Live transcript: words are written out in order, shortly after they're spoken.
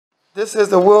This is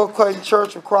the Will Clayton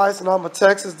Church of Christ in Alma,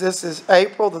 Texas. This is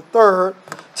April the 3rd,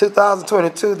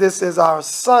 2022. This is our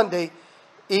Sunday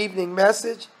evening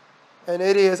message. And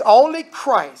it is only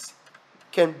Christ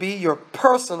can be your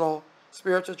personal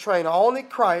spiritual trainer. Only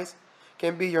Christ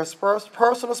can be your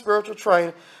personal spiritual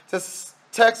trainer. This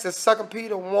text is 2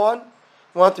 Peter 1,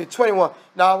 1 through 21.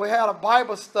 Now, we had a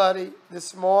Bible study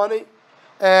this morning.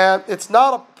 And it's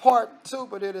not a part 2,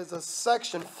 but it is a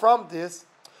section from this,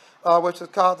 which is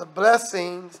called The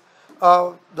Blessings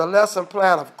of the Lesson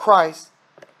Plan of Christ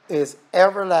is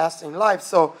Everlasting Life.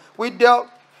 So we dealt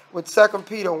with 2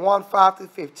 Peter 1, 5 through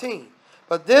 15.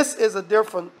 But this is a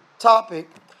different topic,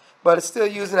 but it's still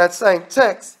using that same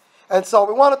text. And so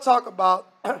we want to talk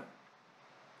about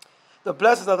the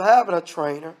blessings of having a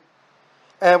trainer.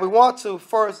 And we want to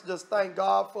first just thank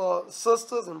God for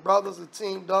sisters and brothers who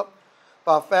teamed up,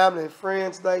 our family and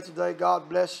friends today. God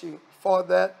bless you for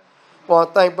that. I want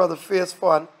to thank Brother Frias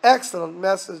for an excellent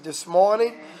message this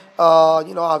morning.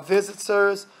 Our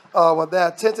visitors were there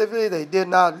attentively. They did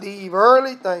not leave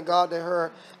early. Thank God they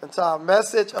heard the entire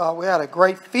message. We had a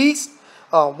great feast,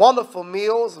 wonderful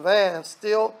meals. Man,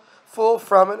 still full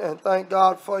from it. And thank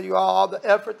God for you all. The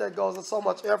effort that goes in, so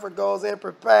much effort goes in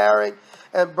preparing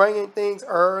and bringing things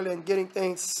early and getting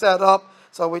things set up.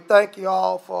 So we thank you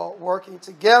all for working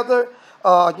together.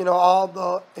 All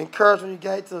the encouragement you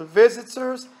gave to the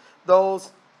visitors, those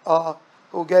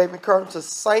who gave encouragement to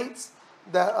saints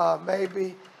that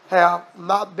maybe have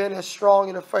not been as strong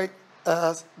in the faith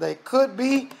as they could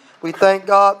be. We thank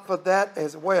God for that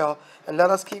as well. And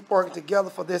let us keep working together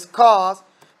for this cause,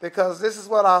 because this is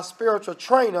what our spiritual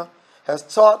trainer has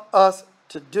taught us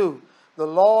to do. The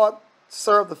Lord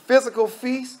served the physical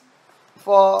feast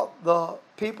for the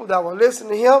people that were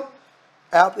listening to him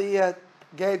after he had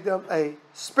gave them a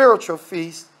spiritual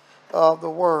feast of the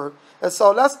word. And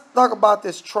so let's talk about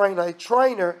this trainer. A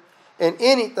trainer in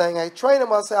anything, a trainer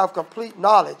must have complete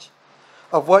knowledge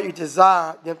of what you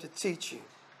desire them to teach you.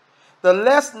 The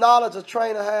less knowledge a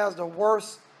trainer has, the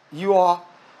worse you are,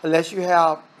 unless you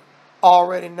have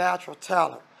already natural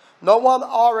talent. No one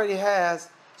already has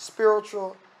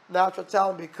spiritual natural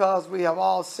talent, because we have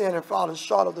all sinned and fallen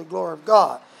short of the glory of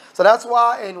God. So that's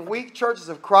why in weak churches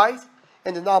of Christ,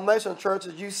 in denominational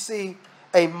churches, you see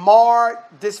a marred,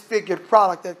 disfigured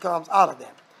product that comes out of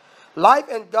them. Life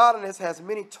in godliness has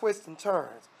many twists and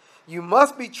turns. You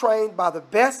must be trained by the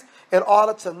best in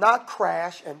order to not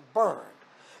crash and burn.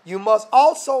 You must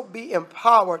also be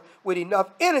empowered with enough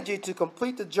energy to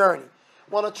complete the journey.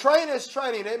 When a trainer is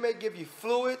training, they may give you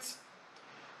fluids.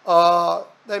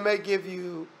 They may give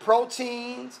you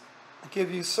proteins,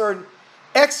 give you certain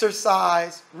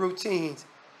exercise routines.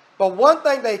 But one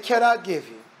thing they cannot give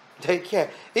you, they can't.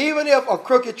 Even if a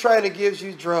crooked trainer gives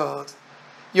you drugs,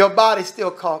 your body still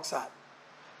conks out.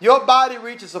 Your body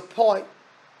reaches a point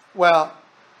where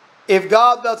if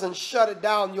God doesn't shut it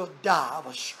down, you'll die of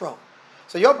a stroke.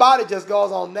 So your body just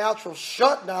goes on natural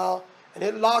shutdown and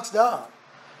it locks down.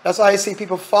 That's why you see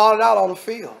people falling out on the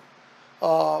field,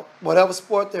 whatever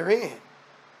sport they're in.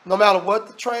 No matter what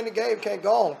the trainer gave, can't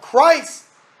go on. Christ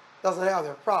doesn't have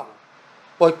that problem.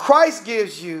 What Christ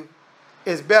gives you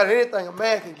is better than anything a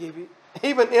man can give you.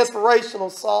 Even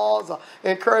inspirational songs or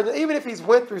encouragement, even if he's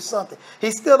went through something, he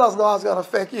still doesn't know how it's going to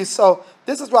affect you. So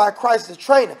this is why Christ is a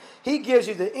trainer. He gives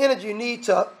you the energy you need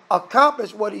to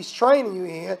accomplish what he's training you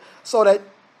in so that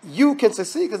you can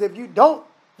succeed. Because if you don't,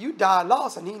 you die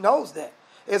lost, and he knows that.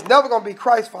 It's never going to be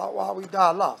Christ's fault while we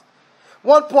die lost.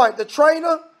 One point, the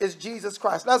trainer is Jesus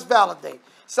Christ. Let's validate.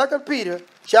 2 Peter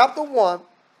chapter 1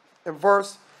 and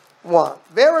verse 1.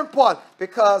 Very important,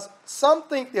 because some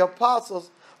think the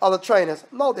apostles are the trainers.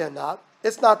 No, they're not.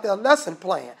 It's not their lesson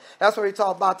plan. That's what we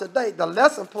talk about today. The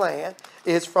lesson plan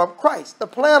is from Christ. The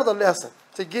plan of the lesson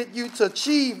to get you to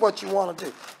achieve what you want to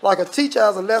do. Like a teacher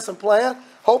has a lesson plan,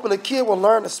 hoping the kid will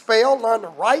learn to spell, learn to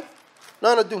write,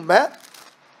 learn to do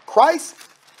math. Christ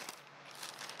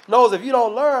knows if you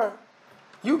don't learn,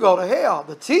 you go to hell.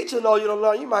 The teacher knows you don't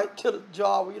learn. You might get a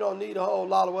job where you don't need a whole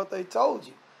lot of what they told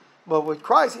you. But with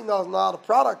Christ, he knows now the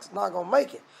product's not going to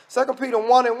make it. 2 Peter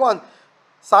 1 and 1.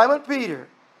 Simon Peter,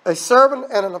 a servant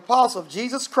and an apostle of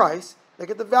Jesus Christ, look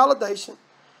at the validation,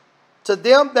 to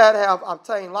them that have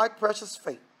obtained like precious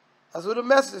faith. That's who the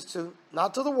message is to,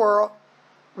 not to the world,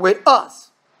 with us.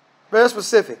 Very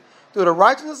specific. Through the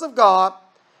righteousness of God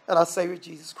and our Savior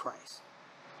Jesus Christ.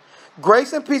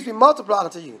 Grace and peace be multiplied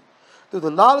unto you through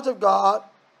the knowledge of God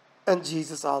and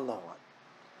Jesus our Lord.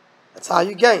 That's how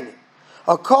you gain it.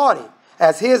 According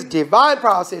as his divine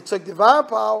power, it took divine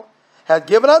power, has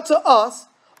given unto us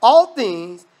all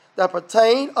things that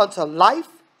pertain unto life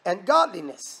and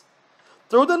godliness,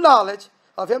 through the knowledge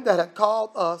of him that hath called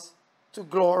us to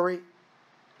glory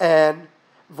and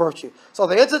virtue. So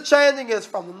the interchanging is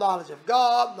from the knowledge of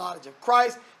God, knowledge of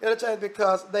Christ, interchanging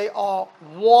because they are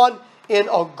one in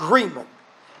agreement.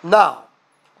 Now,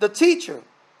 the teacher,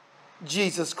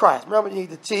 Jesus Christ. Remember, you need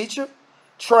the teacher,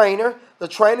 trainer. The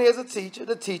trainer is a teacher.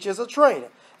 The teacher is a trainer.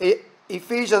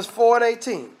 Ephesians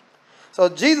 4:18. So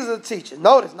Jesus is a teacher.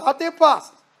 Notice, not the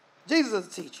apostles. Jesus is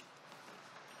a teacher.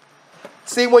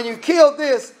 See, when you kill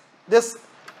this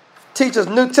teacher's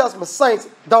New Testament saints,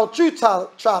 don't you try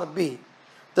to be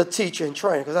the teacher and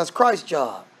trainer, because that's Christ's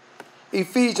job.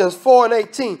 Ephesians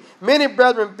 4:18. Many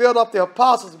brethren build up the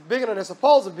apostles bigger than they're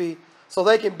supposed to be so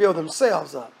they can build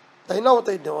themselves up. They know what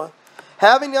they're doing.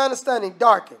 Having the understanding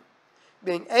darkened,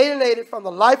 being alienated from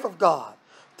the life of God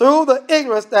through the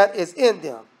ignorance that is in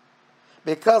them,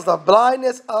 because the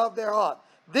blindness of their heart.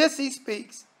 This he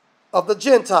speaks of the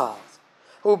Gentiles,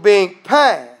 who being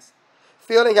past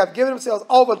feeling have given themselves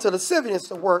over to lasciviousness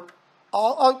to work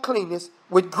all uncleanness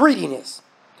with greediness.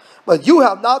 But you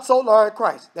have not so learned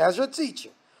Christ. That's your teacher.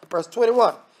 Verse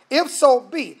 21. If so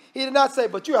be, he did not say,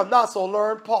 but you have not so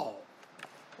learned Paul.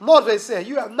 Notice they said,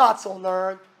 you have not so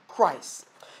learned Christ.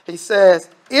 He says,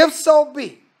 if so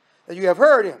be that you have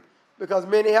heard him, because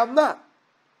many have not,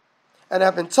 and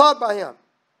have been taught by him,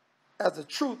 as the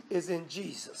truth is in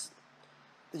Jesus.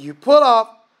 That you put off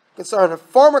concerning the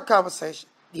former conversation,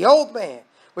 the old man,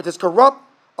 which is corrupt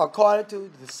according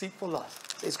to the deceitful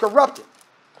lust. It's corrupted.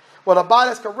 When a body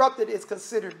is corrupted, it's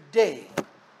considered dead.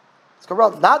 It's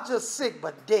corrupted. Not just sick,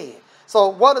 but dead. So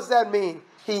what does that mean?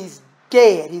 He's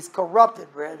dead. He's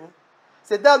corrupted, brethren.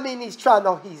 So it doesn't mean he's trying,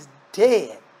 no, he's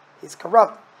dead. He's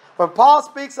corrupted. When Paul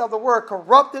speaks of the word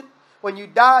corrupted, when you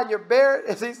die and you're buried,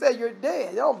 as he said, you're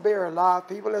dead. You don't bury alive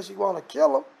people unless you want to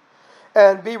kill them.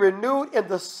 And be renewed in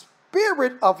the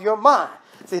spirit of your mind.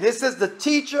 See, this is the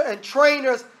teacher and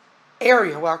trainer's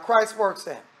area where Christ works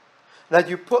at. That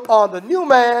you put on the new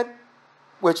man,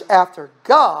 which after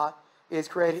God is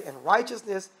created in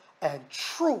righteousness and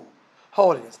true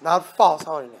holiness, not false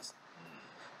holiness.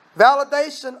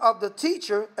 Validation of the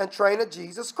teacher and trainer,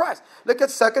 Jesus Christ. Look at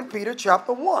 2 Peter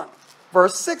chapter 1,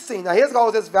 verse 16. Now, here's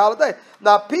goes this validation.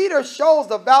 Now, Peter shows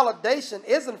the validation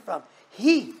isn't from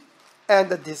he and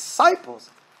the disciples.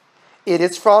 It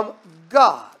is from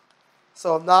God.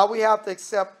 So now we have to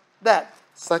accept that.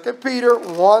 2 Peter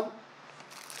 1,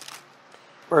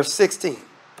 verse 16.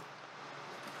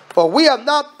 For we have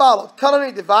not followed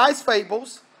cunningly devised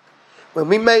fables, when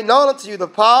we made known unto you the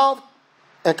power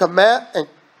and command and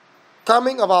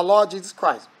coming of our Lord Jesus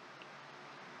Christ,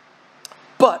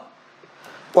 but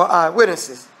were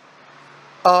eyewitnesses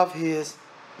of his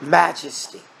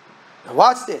majesty. Now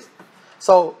watch this.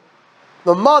 So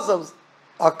the Muslims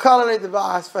are cunningly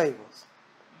devised fables.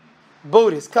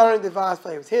 Buddhists, cunningly devised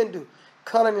fables. Hindu,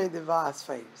 cunningly devised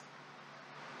fables.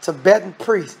 Tibetan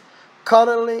priests,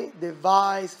 cunningly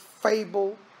devised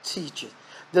fable teachers.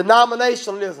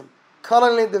 Denominationalism,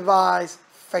 cunningly devised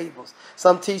fables.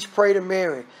 Some teach pray to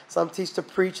Mary. Some teach the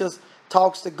preachers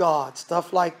talks to God.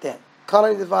 Stuff like that.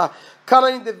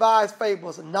 Cunningly devised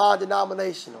fables,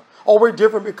 non-denominational. Oh, we're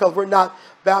different because we're not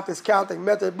Baptist, Catholic,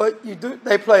 Methodist, but you do.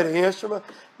 They play the instrument.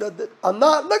 Look at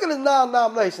the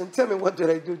non-denomination. Tell me what do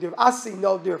they do different. I see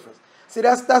no difference. See,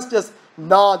 that's just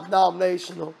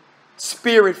non-denominational,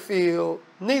 spirit-filled.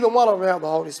 Neither one of them have the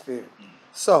Holy Spirit.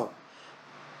 So,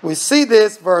 we see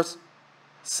this, verse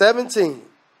 17.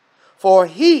 For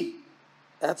he,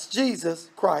 that's Jesus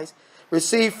Christ,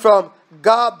 received from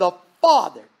God the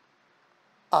Father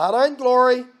honor and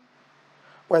glory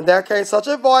when there came such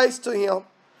a voice to him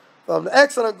from the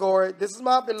excellent glory, this is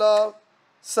my beloved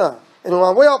Son, in whom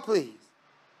I'm well pleased.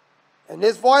 And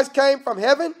this voice came from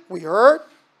heaven, we heard,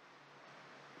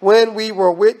 when we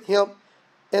were with him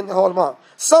in the Holy Mount.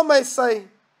 Some may say,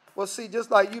 well, see, just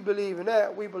like you believe in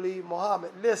that, we believe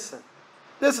Muhammad. Listen,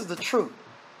 this is the truth.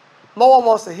 No one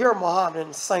wants to hear Muhammad in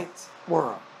the saints'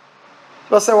 world.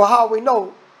 They'll say, well, how we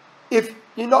know? If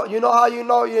you know how you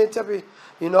know? You didn't tell me.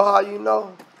 You know how you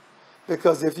know?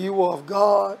 Because if you were of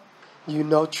God, you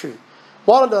know truth.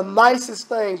 One of the nicest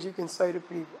things you can say to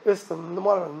people, it's one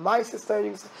of the nicest things you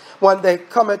can say, when they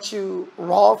come at you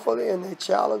wrongfully and they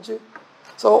challenge you.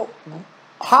 So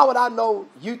how would I know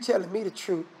you telling me the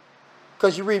truth?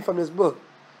 Because you read from this book.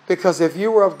 Because if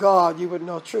you were of God, you would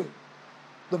know truth.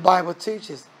 The Bible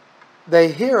teaches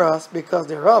they hear us because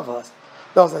they're of us.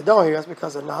 Those that don't hear us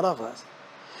because they're not of us.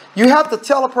 You have to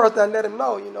tell a person and let him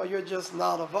know, you're just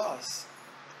not of us.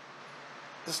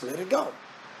 Just let it go.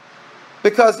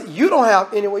 Because you don't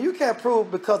have anyway. You can't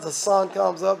prove because the sun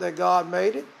comes up that God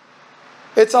made it.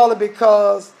 It's only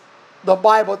because the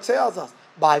Bible tells us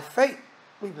by faith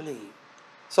we believe.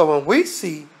 So when we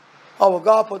see Oh, well,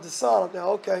 God put the Son up there.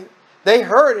 Okay. They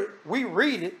heard it. We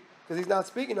read it because he's not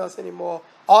speaking to us anymore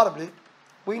audibly.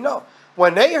 We know.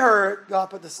 When they heard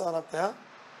God put the Son up there,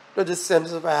 the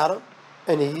descendants of Adam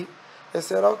and Eve, they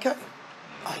said, okay,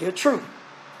 I hear truth.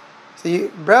 See,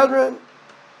 brethren,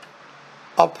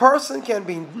 a person can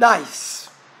be nice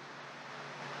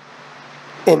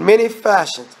in many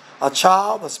fashions. A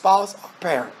child, a spouse, a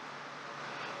parent.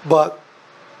 But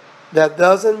that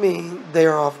doesn't mean they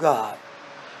are of God.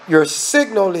 Your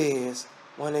signal is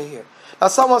when they hear. Now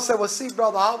someone said, well, see,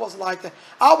 brother, I was like that.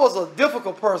 I was a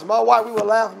difficult person. My wife, we were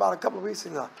laughing about a couple of weeks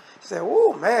ago. She said,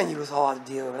 oh, man, you was hard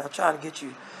to deal with. I'm trying to get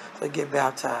you to get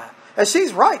baptized. And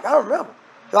she's right. I remember.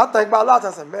 I think about a lot of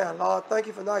times. I said, man, Lord, thank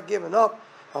you for not giving up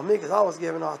on me because I was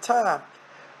giving all time.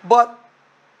 But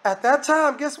at that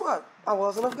time, guess what? I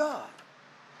wasn't of God.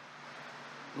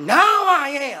 Now I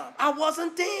am. I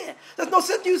wasn't then. There's no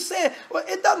sense you saying, well,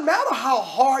 it doesn't matter how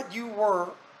hard you were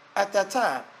at that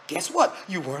time. Guess what?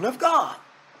 You weren't of God.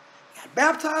 You got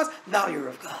baptized, now you're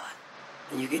of God.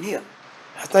 And you can hear.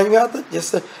 And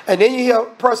then you hear a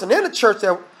person in the church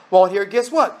that won't hear,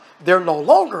 guess what? They're no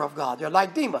longer of God. They're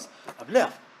like Demas. I've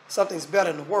left. Something's better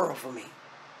in the world for me.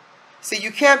 See,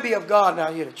 you can't be of God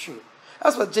now hear the truth.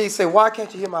 That's what Jesus said. Why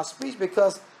can't you hear my speech?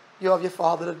 Because you're of your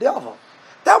father the devil.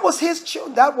 That was his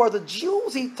children. That were the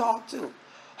Jews he talked to.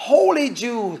 Holy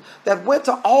Jews that went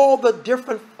to all the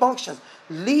different functions.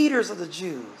 Leaders of the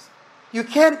Jews. You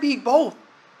can't be both.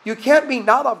 You can't be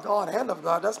not of God and of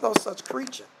God. That's no such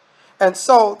creature. And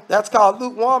so that's called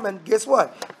lukewarm. And guess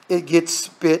what? It gets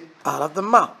spit out of the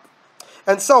mouth.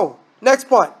 And so, next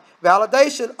point.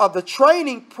 Validation of the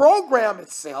training program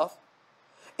itself,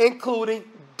 including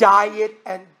diet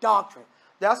and doctrine.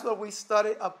 That's what we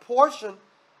studied, a portion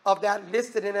of that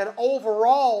listed in an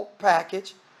overall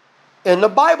package in the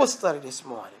Bible study this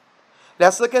morning.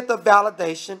 Let's look at the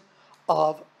validation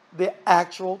of the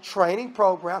actual training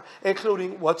program,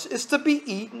 including what is to be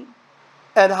eaten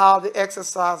and how the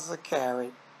exercises are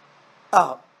carried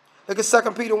out. Look at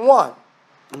 2 Peter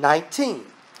 1:19,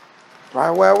 right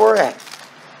where we're at.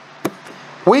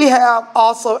 We have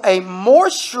also a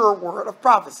more sure word of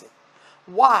prophecy.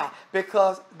 Why?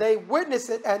 Because they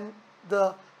witnessed it and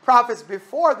the prophets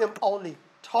before them only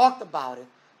talked about it,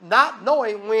 not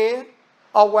knowing when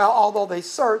or well, although they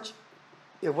searched,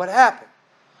 it would happen.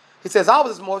 He says, I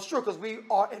was more sure because we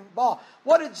are involved.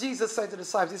 What did Jesus say to the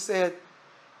disciples? He said,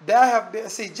 there have been,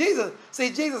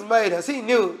 Jesus made us. He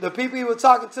knew the people he was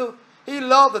talking to. He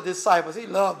loved the disciples. He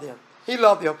loved them. He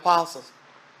loved the apostles.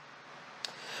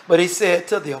 But he said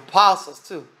to the apostles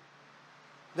too,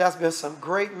 there's been some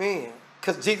great men.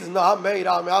 Because Jesus knows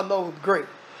I know who's great.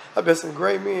 There's been some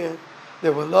great men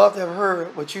that would love to have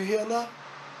heard what you hear now.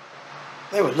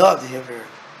 They would love to have heard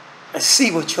and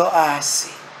see what your eyes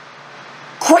see.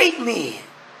 Great men.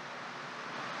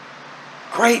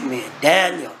 Great men.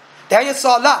 Daniel. Daniel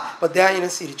saw a lot, but Daniel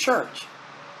didn't see the church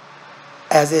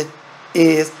as it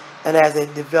is and as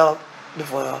it developed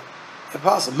before the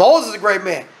apostles. Moses is a great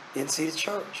man. Didn't see the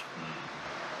church.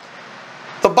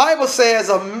 The Bible says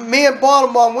a man born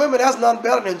among women, that's none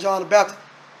better than John the Baptist.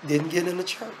 Didn't get in the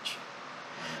church.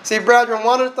 See, brethren,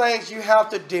 one of the things you have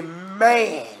to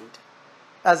demand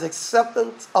as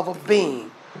acceptance of a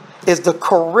being is the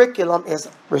curriculum is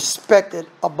respected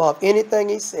above anything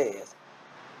he says.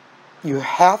 You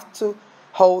have to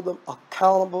hold them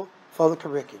accountable for the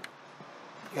curriculum.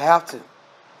 You have to.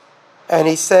 And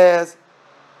he says,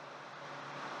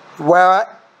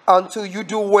 whereunto you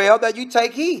do well that you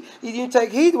take heed. You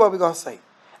take heed to what we're going to say.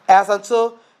 As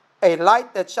unto a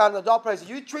light that shines in the dark place.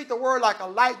 You treat the word like a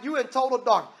light. You in total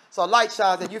dark. So a light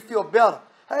shines and you feel better.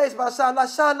 Hey, it's about to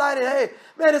shine light in. Hey,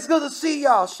 man, it's good to see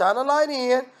y'all. Shine a light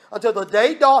in until the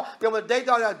day dawn. Then when the day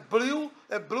dawn, that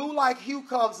blue like hue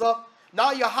comes up.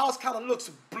 Now your house kind of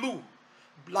looks blue.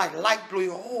 Like light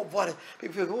blue. Oh, boy.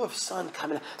 People feel, oh, the sun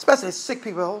coming up. Especially sick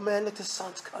people. Oh, man, look, the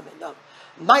sun's coming up.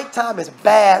 Nighttime is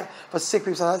bad for sick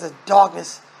people. Sometimes it's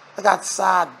darkness. Look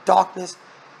outside, darkness.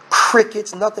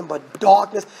 Crickets, nothing but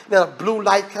darkness. Then a blue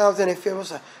light comes in and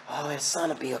feels like, oh, the sun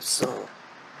will be up soon.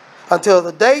 Until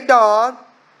the day dawn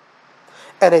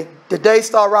and the day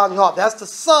start rising hard. That's the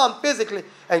sun physically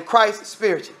and Christ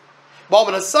spiritually. But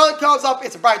when the sun comes up,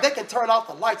 it's bright. They can turn off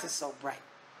the lights. It's so bright.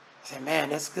 I say, man,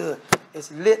 that's good.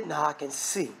 It's lit now. I can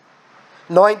see.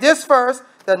 Knowing this first,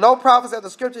 that no prophecy of the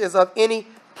scripture is of any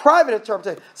private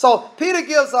interpretation. So Peter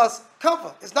gives us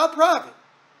comfort. It's not private.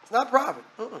 It's not private.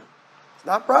 It's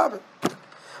not private.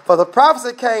 For the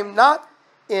prophecy came not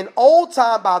in old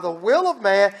time by the will of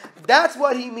man. That's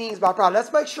what he means by private.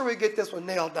 Let's make sure we get this one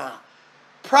nailed down.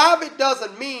 Private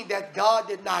doesn't mean that God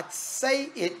did not say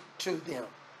it to them.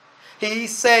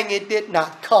 He's saying it did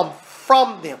not come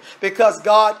from them. Because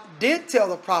God did tell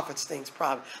the prophets things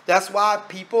private. That's why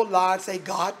people lie and say,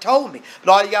 God told me.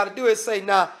 But all you got to do is say,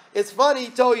 now, it's funny he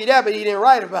told you that, but he didn't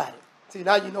write about it. See,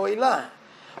 now you know he lying.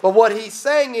 But what he's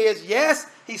saying is, yes,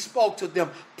 he spoke to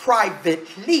them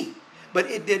privately, but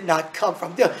it did not come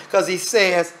from them. Because he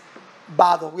says,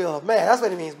 by the will of man. That's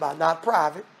what he means by not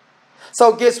private.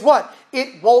 So guess what?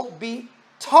 It won't be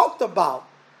talked about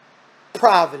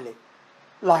privately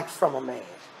like from a man.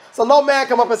 So no man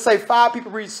come up and say 5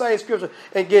 people read the same scripture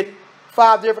and get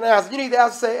 5 different answers. You need to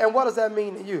answer, say, and what does that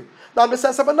mean to you? Now I'm just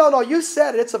saying, but no, you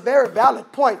said it. It's a very valid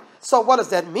point. So what does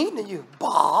that mean to you,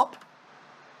 Bob?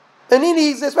 And he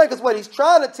needs this way because what he's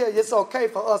trying to tell you, it's okay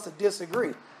for us to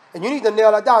disagree. And you need to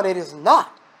nail that down. It is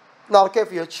not. It's not okay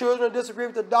for your children to disagree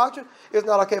with the doctrine. It's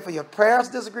not okay for your parents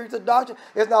to disagree with the doctrine.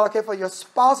 It's not okay for your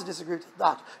spouse to disagree with the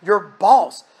doctrine. Your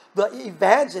boss, the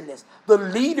evangelist, the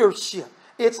leadership.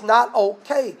 It's not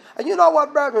okay. And you know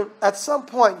what, brethren? At some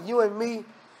point, you and me,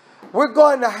 we're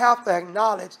going to have to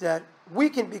acknowledge that we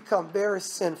can become very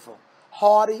sinful,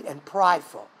 haughty, and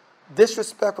prideful,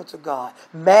 disrespectful to God,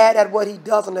 mad at what he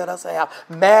doesn't let us have,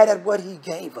 mad at what he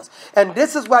gave us. And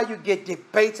this is why you get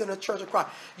debates in the Church of Christ.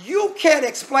 You can't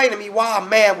explain to me why a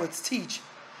man would teach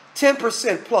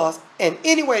 10% plus in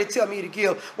any way to tell me to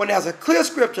give when there's a clear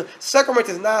scripture, 2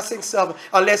 Corinthians 9, 6, 7,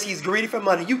 unless he's greedy for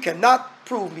money. You cannot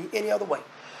prove me any other way.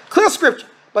 Clear scripture.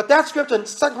 But that scripture in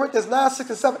 2 Corinthians 9, 6,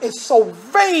 and 7 is so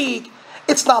vague,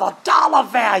 it's not a dollar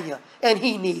value, and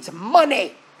he needs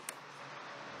money.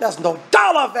 There's no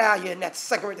dollar value in that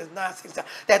 2 Corinthians 9, 6, 7.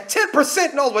 That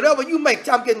 10% knows whatever you make,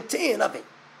 I'm getting 10 of it.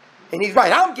 And he's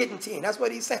right, I'm getting 10. That's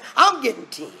what he's saying. I'm getting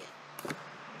 10.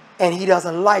 And he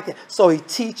doesn't like it, so he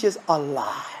teaches a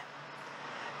lie.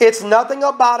 It's nothing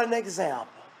about an example.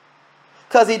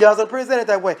 Because he doesn't present it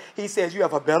that way. He says you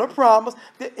have a better promise.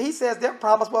 He says their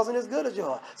promise wasn't as good as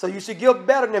yours. So you should give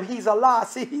better than him. He's a lie.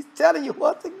 See, he's telling you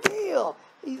what to give.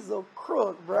 He's a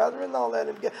crook, brethren. Don't let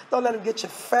him get your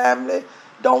family.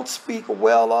 Don't speak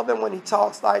well of him when he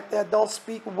talks like that. Don't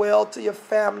speak well to your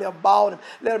family about him.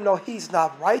 Let him know he's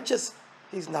not righteous.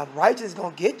 He's not righteous. He's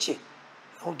going to get you.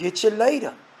 He's going to get you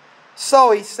later.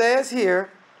 So he says here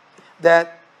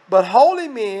that, but holy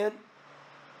men,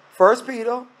 2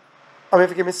 Peter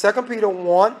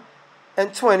 1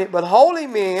 and 20, but holy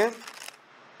men,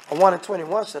 or 1 and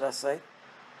 21 should I say,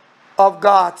 of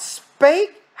God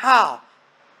spake how?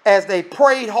 As they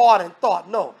prayed hard and thought.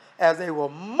 No, as they were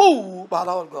moved by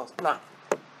the Holy Ghost. Now,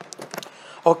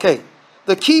 okay,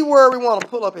 the key word we want to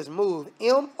pull up is move,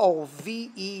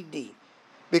 M-O-V-E-D,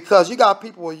 because you got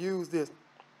people who use this.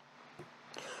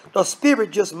 The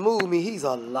Spirit just moved me. He's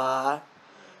a lie.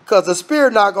 Because the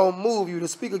Spirit not going to move you to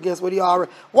speak against what he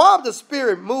already... Why would the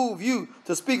Spirit move you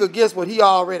to speak against what he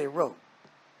already wrote?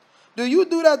 Do you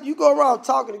do that? You go around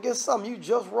talking against something you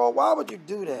just wrote. Why would you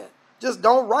do that? Just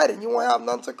don't write it. You won't have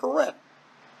nothing to correct.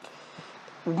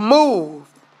 Move.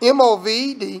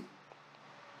 M-O-V-E-D.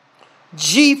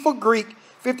 G for Greek,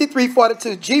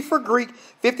 5342. G for Greek,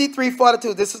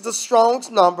 5342. This is the Strong's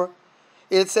number.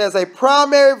 It says a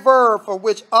primary verb for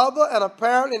which other and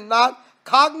apparently not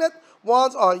cognate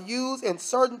ones are used in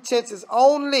certain tenses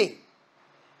only.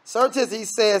 Certain tenses, he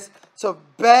says, to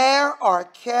bear or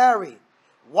carry.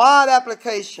 Wide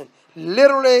application,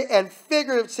 literally and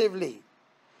figuratively.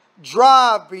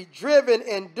 Drive, be driven,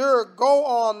 endure, go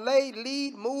on, lay,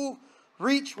 lead, move,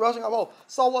 reach, rushing, hold.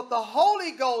 So what the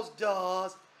Holy Ghost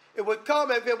does, it would come,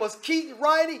 if it was Keith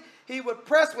writing, he would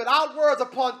press without words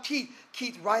upon Keith.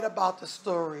 Keith write about the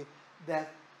story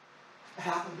that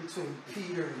happened between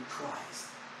Peter and Christ.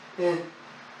 And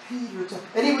he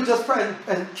would just pray,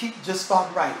 and Keith just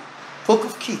start writing. Book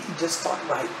of Keith, he just start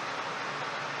writing.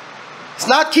 It's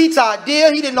not Keith's idea.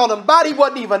 He didn't know them about it. He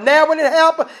wasn't even there when it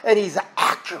happened, and he's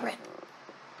accurate.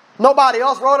 Nobody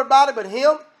else wrote about it but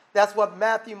him. That's what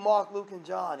Matthew, Mark, Luke, and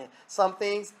John is. Some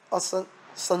things are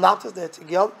synopsis, they're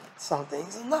together. Some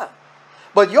things are not.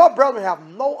 But your brethren have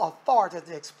no authority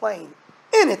to explain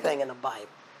anything in the Bible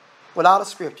without a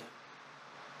scripture.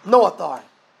 No authority.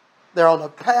 They're on the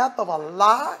path of a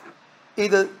lie,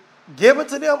 either given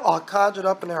to them or conjured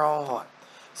up in their own heart.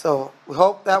 So we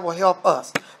hope that will help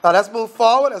us. Now let's move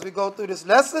forward as we go through this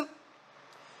lesson.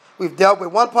 We've dealt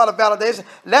with one part of validation.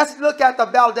 Let's look at the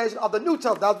validation of the New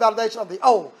Testament. That was validation of the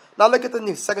Old. Now look at the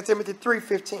New, 2 Timothy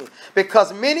 3:15.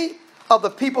 Because many of the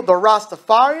people, the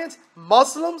Rastafarians,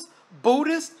 Muslims,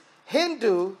 Buddhists,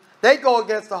 Hindu, they go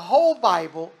against the whole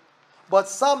Bible, but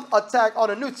some attack on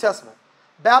the New Testament.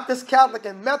 Baptist, Catholic,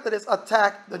 and Methodist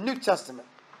attack the New Testament.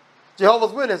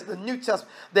 Jehovah's Witnesses, the New Testament.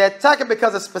 They attack it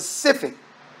because it's specific.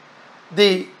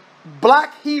 The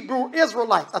black Hebrew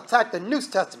Israelites attack the New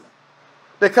Testament.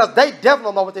 Because they definitely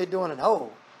don't know what they're doing in the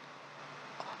old.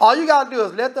 All you got to do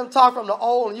is let them talk from the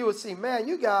old, and you will see, man,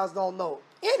 you guys don't know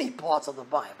any parts of the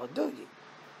Bible, do you?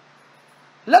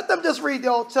 Let them just read the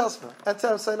Old Testament and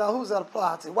tell them, say, now, who's that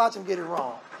apply to? Watch them get it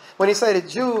wrong. When he say the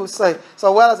Jews, say,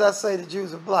 so why does that say the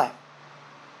Jews are black?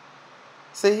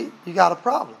 See, you got a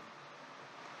problem.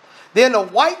 Then the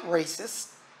white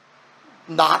racists,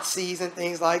 Nazis and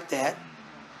things like that,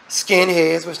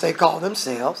 skinheads, which they call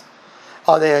themselves,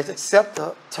 or they accept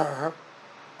the term.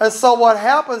 And so what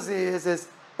happens is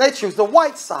they choose the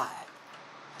white side.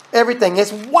 Everything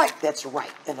is white that's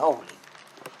right and holy.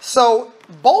 So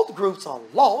both groups are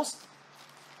lost.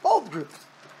 Both groups.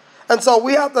 And so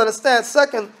we have to understand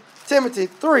 2 Timothy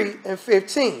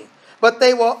 3:15. But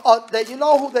they were, you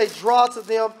know who they draw to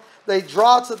them? They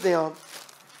draw to them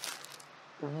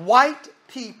white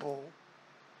people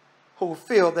who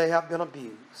feel they have been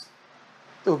abused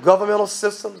through governmental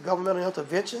systems, governmental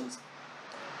interventions,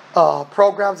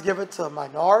 programs given to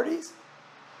minorities,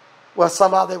 where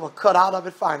somehow they were cut out of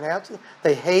it financially.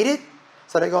 They hate it,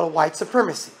 so they go to white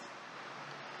supremacy.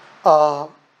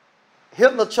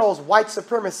 Hitler chose white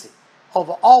supremacy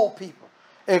over all people,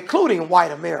 including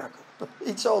white America.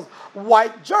 He chose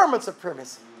white German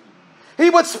supremacy. He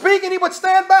would speak and he would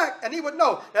stand back and he would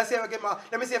know, let me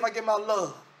see if I get my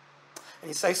love. And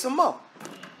he'd say some more.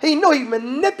 He knew he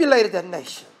manipulated that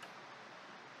nation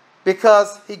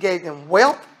because he gave them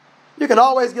wealth. You can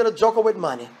always get a joker with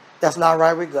money. That's not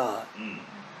right with God.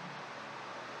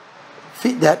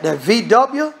 That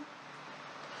VW.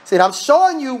 See, I'm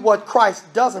showing you what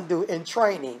Christ doesn't do in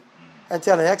training and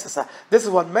telling exercise. This is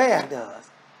what man does.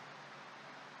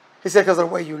 He said, because of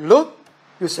the way you look,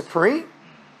 you're supreme.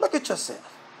 Look at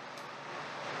yourself.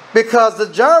 Because the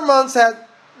Germans had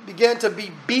began to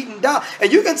be beaten down.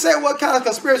 And you can say what kind of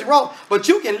conspiracy wrong, but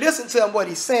you can listen to him what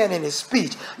he's saying in his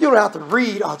speech. You don't have to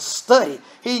read or study.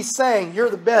 He's saying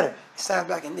you're the better. He stands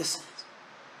back and listens.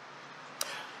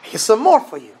 Here's some more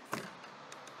for you.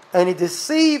 And he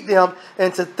deceived them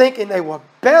into thinking they were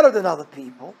better than other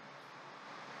people.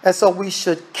 And so we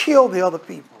should kill the other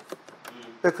people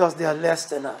because they're less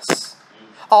than us.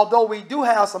 Although we do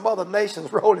have some other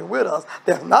nations rolling with us,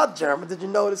 they're not German. Did you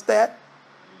notice that?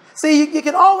 See, you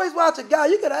can always watch a guy.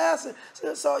 You can ask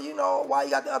him, so you know, why you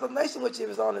got the other nation with you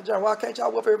if it's on the German? Why can't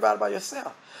y'all whoop everybody by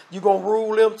yourself? You going to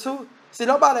rule them too? See,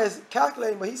 nobody is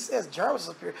calculating, but he says Germans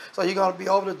are superior. So you're going to be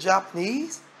over the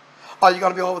Japanese? Are you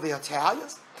going to be over the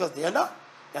Italians? Because they're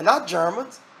not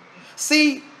Germans.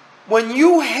 See, when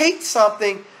you hate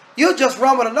something, you'll just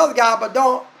run with another guy, but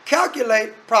don't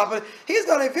calculate properly. He's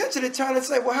going to eventually turn and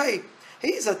say, well, hey,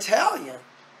 he's Italian.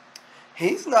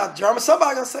 He's not German.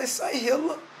 Somebody going to say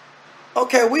Hitler.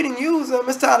 Okay, we didn't use him.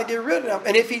 It's time to get rid of him.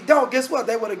 And if he don't, guess what?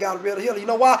 They would have got rid of Hitler. You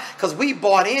know why? Because we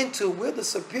bought into, we're the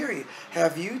superior.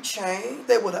 Have you changed?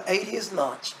 They would have ate his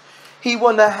lunch. He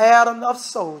wouldn't have had enough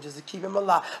soldiers to keep him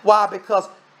alive. Why? Because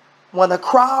when a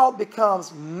crowd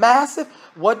becomes massive,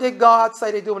 what did God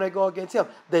say they do when they go against him?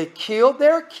 They killed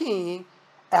their king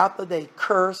after they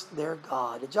cursed their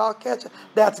God. Did y'all catch it?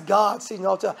 That's God. See,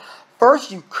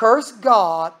 first you curse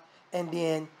God, and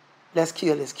then let's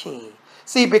kill his king.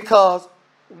 See, because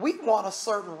we want a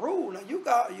certain rule. Now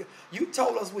you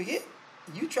told us we hit.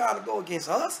 You trying to go against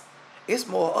us? It's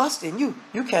more us than you.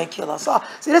 You can't kill us all.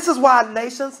 See, this is why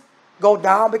nations go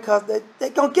down, because they're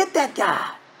going to get that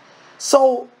guy.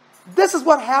 So this is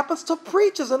what happens to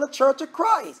preachers in the Church of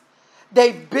Christ.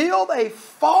 They build a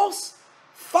false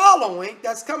following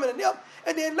that's coming to them,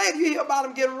 and then later you hear about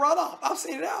them getting run off. I've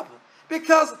seen it happen.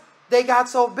 Because they got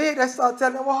so big, they start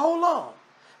telling them, well, hold on.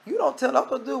 You don't tell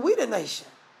us what to do. We the nation.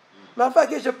 Matter of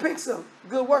fact, here's your pink slip.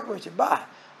 Good workmanship. Bye.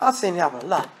 I've seen it happen a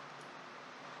lot.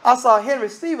 I saw Henry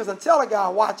Stevenson tell a guy,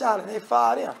 watch out, and they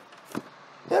fired him.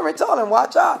 Henry told him,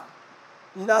 watch out.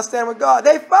 You're not standing with God.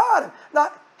 They fired him.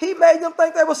 Now, he made them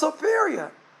think they were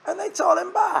superior, and they told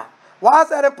him bye. Why is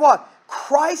that important?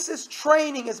 Christ's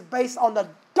training is based on the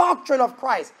doctrine of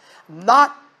Christ,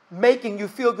 not making you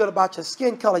feel good about your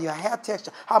skin color, your hair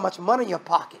texture, how much money in your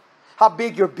pocket, how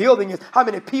big your building is, how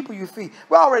many people you feed.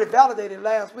 We already validated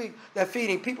last week that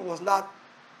feeding people was not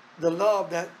the love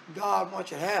that God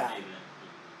wants you to have. Amen.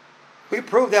 We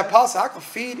proved that possible. I can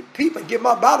feed people and get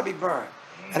my body to be burned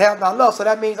and have not love. So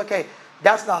that means, okay,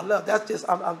 that's not love. That's just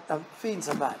I'm feeding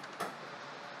somebody.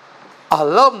 I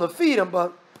love them to feed them,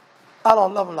 but I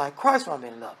don't love them like Christ wants me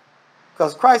to love.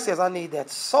 Because Christ says I need that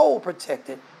soul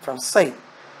protected from Satan.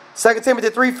 2 Timothy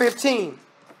 3:15.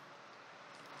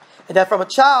 And that from a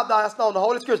child thou hast known the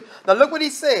Holy Scriptures. Now look what he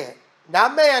said.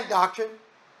 Not man doctrine.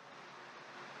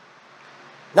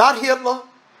 Not Hitler.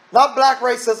 Not black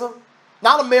racism.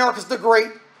 Not America's the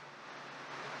Great.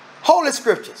 Holy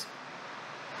Scriptures.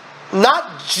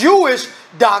 Not Jewish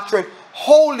doctrine,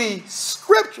 Holy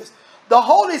Scriptures. The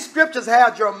Holy Scriptures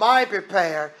have your mind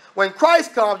prepared. When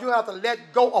Christ comes, you have to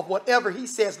let go of whatever he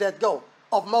says let go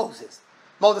of Moses.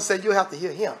 Moses said you have to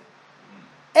hear him.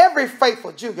 Every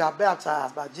faithful Jew got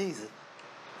baptized by Jesus.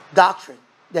 Doctrine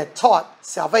that taught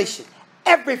salvation.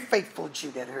 Every faithful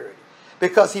Jew that heard it.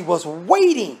 Because he was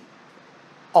waiting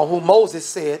on who Moses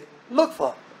said, look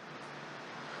for.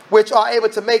 Which are able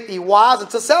to make thee wise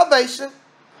unto salvation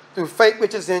through faith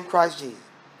which is in Christ Jesus.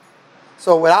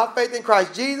 So without faith in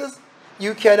Christ Jesus,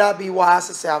 you cannot be wise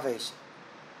to salvation.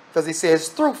 Because he says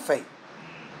through faith.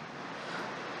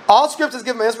 All scriptures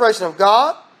given by inspiration of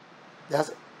God. That's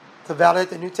it. To validate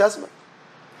the New Testament.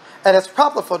 And it's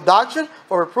proper for doctrine,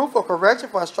 for reproof, for correction,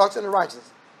 for instruction in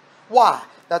righteousness. Why?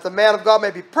 That the man of God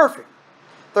may be perfect,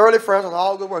 thoroughly furnished with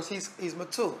all good works. He's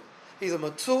mature. He's a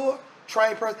mature,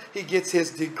 trained person. He gets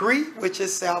his degree, which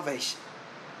is salvation.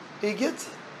 He gets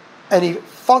it. And he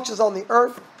functions on the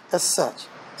earth as such.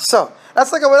 So,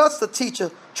 let's look at what else the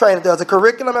teacher training does. The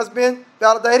curriculum has been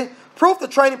validated. Proof the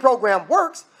training program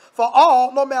works for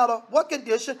all, no matter what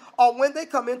condition or when they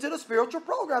come into the spiritual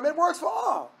program. It works for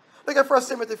all. Look at 1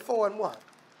 Timothy 4 and 1.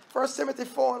 1 Timothy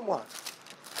 4 and 1.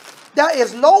 There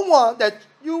is no one that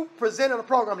you present in a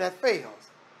program that fails.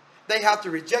 They have to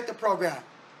reject the program.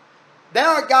 There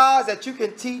are guys that you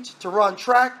can teach to run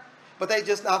track, but they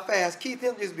just not fast. Keith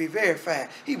him just be very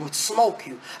fast. He would smoke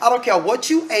you. I don't care what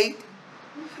you ate.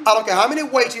 I don't care how many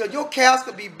weights you had. Your calves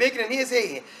could be bigger than his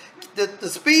head. The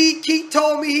speed Keith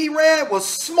told me he ran was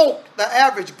smoke the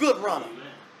average good runner.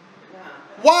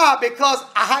 Why? Because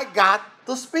I got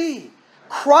the speed.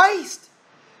 Christ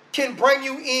can bring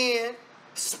you in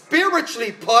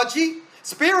spiritually pudgy,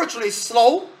 spiritually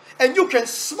slow, and you can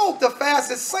smoke the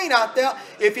fastest saint out there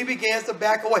if he begins to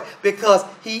back away. Because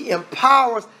he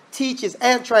empowers, teaches,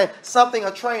 and trains something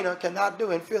a trainer cannot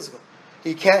do in physical.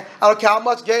 He can't. I don't care how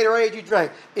much Gatorade you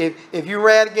drink. If you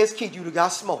ran against Keith, you'd have got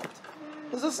smoked.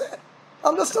 That's just it.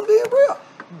 I'm just being real.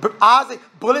 Isaac,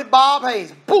 Bullet Bob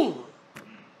Hayes, boom,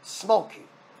 smoke you.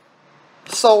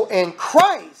 So in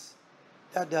Christ,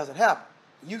 that doesn't happen.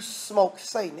 You smoke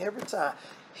Satan every time.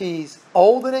 He's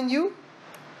older than you.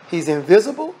 He's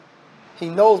invisible. He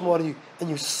knows more than you. And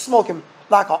you smoke him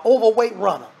like an overweight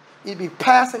runner. You'd be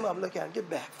passing him up. Look at him. Get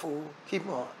back, fool. Keep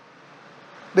on.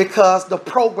 Because the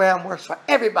program works for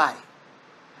everybody.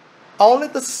 Only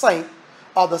the saint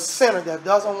or the sinner that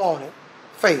doesn't want it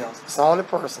fails. It's the only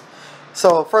person.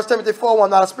 So 1 Timothy 4:1.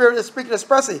 Now the Spirit is speaking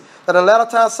expressly that in latter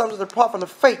times some shall depart from the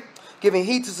faith, giving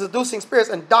heed to seducing spirits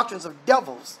and doctrines of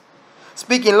devils,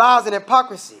 speaking lies and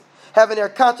hypocrisy, having their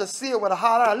conscience sealed with a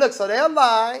hot iron. Look, so they're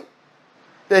lying.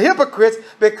 They're hypocrites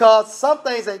because some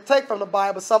things they take from the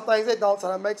Bible, some things they don't, so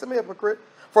that makes them a hypocrite.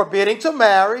 Forbidding to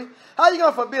marry. How are you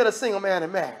going to forbid a single man to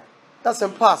marry? That's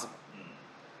impossible.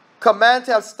 Command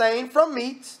to abstain from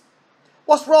meats.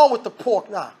 What's wrong with the pork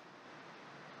now?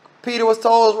 Peter was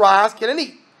told, rise, kill and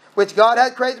eat, which God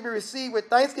had created to be received with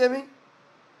thanksgiving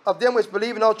of them which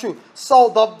believe in no truth. So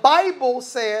the Bible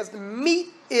says meat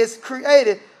is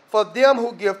created for them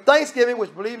who give thanksgiving,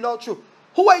 which believe no truth.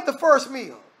 Who ate the first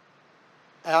meal?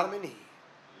 Adam and Eve.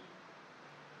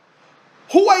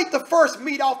 Who ate the first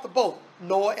meat off the boat?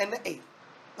 Noah and the eight.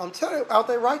 I'm telling you, aren't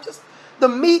they righteous? The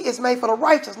meat is made for the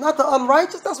righteous, not the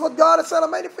unrighteous. That's what God has said. I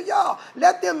made it for y'all.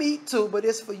 Let them eat too, but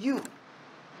it's for you.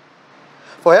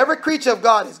 For every creature of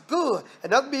God is good,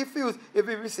 and not to be refused if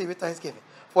we receive it thanksgiving.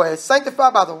 For it is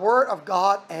sanctified by the word of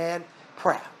God and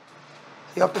prayer.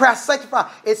 Your prayer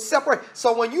sanctified. It's separate.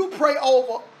 So when you pray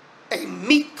over a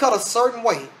meat cut a certain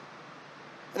way,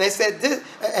 and they said this,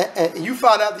 and you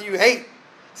found out that you ate,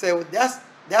 say, well,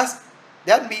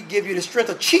 that meat give you the strength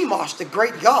of Chemosh, the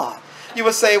great God. You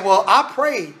would say, well, I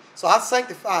prayed, so I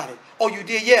sanctified it. Oh, you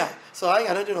did? Yeah. So I ain't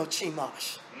got to do no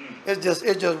Chemosh. It's just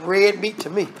red meat to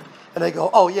me. And they go,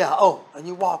 oh, yeah, oh. And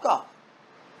you walk off.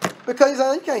 Because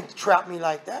you can't trap me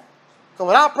like that. So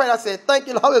when I prayed, I said, thank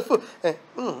you, Lord, for food.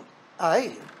 And I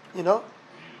ate it, you know.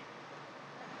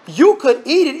 You could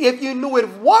eat it if you knew it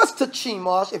was to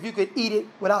Chemosh, if you could eat it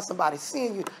without somebody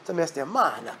seeing you to mess their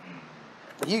mind up.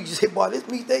 But you just say, boy, this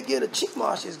meat they get a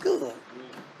Chemosh is good.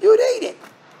 You'd eat it.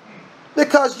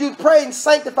 Because you prayed and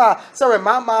sanctified. So in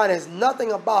my mind, there's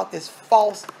nothing about this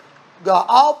false God.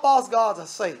 All false gods are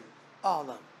Satan. All of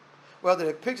them. Whether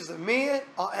they're pictures of men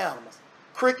or animals.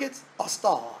 Crickets or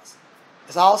stars.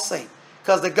 It's all Satan.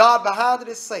 Because the God behind it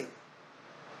is Satan.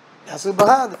 That's who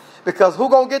behind it. Because who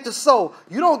going to get the soul?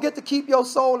 You don't get to keep your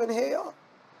soul in hell.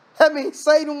 That means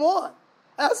Satan won.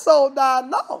 That soul died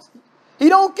lost. He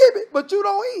don't keep it, but you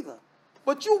don't either.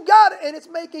 But you got it, and it's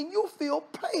making you feel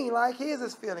pain like his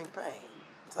is feeling pain.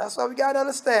 So that's what we got to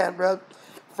understand, brother.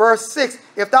 Verse 6,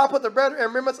 if thou put the brethren in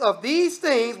remembrance of these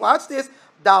things, watch this,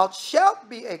 thou shalt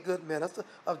be a good minister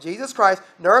of Jesus Christ,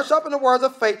 nourished up in the words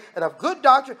of faith and of good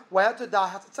doctrine, whereunto thou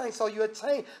hast attained. So you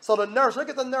attain. So the nurse, look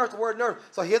at the nurse, the word nurse.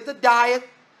 So here's the diet,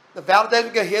 the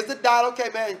validation. Here's the diet. Okay,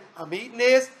 man, I'm eating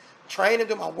this, training,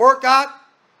 doing my workout,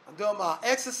 I'm doing my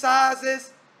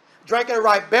exercises, drinking the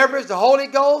right beverage, the Holy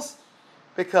Ghost,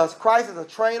 because Christ is the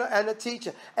trainer and the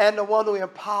teacher and the one who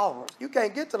empowers. You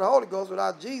can't get to the Holy Ghost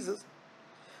without Jesus.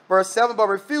 Verse 7, but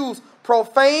refuse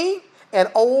profane and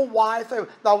old wives' favor.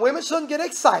 Now, women shouldn't get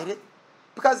excited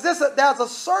because there's a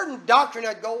certain doctrine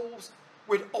that goes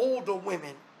with older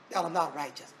women that are not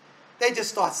righteous. They just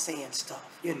start saying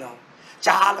stuff, you know.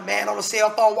 Child, a man on a cell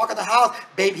phone walking the house,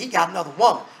 baby, he got another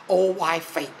woman. Old wife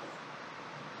favor.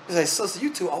 You say, sister,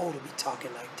 you too old to be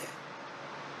talking like that.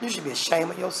 You should be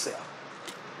ashamed of yourself.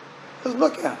 Just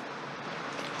look at her.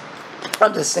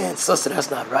 I'm just saying, sister,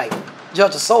 that's not right.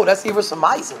 Judge of soul, that's even some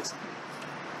icings.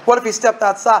 What if he stepped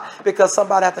outside because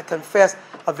somebody had to confess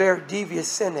a very devious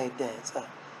sin they did? So,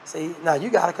 see, now you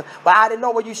got to, well, I didn't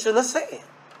know what you shouldn't have said.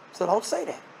 So don't say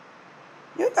that.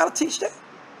 You ain't got to teach that.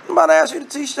 Nobody asked you to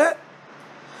teach that.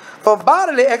 For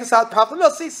bodily exercise, profit.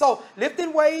 Look, see, so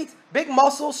lifting weights, big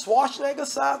muscles, Schwarzenegger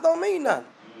size don't mean nothing.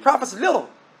 Profit's little.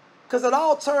 Because it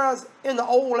all turns in the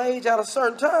old age at a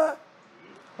certain time.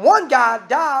 One guy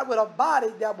died with a body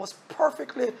that was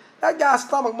perfectly, that guy's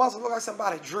stomach muscle looked like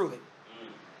somebody drew it.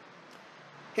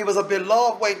 He was a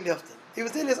beloved weightlifter. He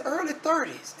was in his early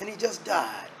 30s and he just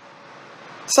died.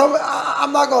 So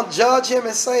I'm not going to judge him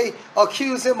and say,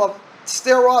 accuse him of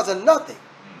steroids or nothing.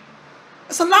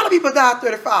 There's a lot of people die at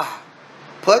 35.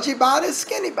 Pudgy bodies,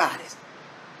 skinny bodies.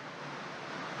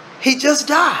 He just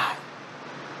died.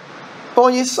 But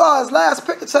when you saw his last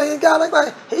picture, tell you, guy looked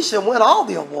like he should win all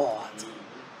the awards.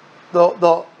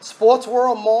 The sports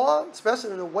world mourn,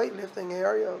 especially the weightlifting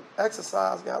area,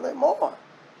 exercise guy, they mourn.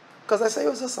 Because they say he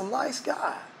was just a nice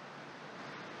guy.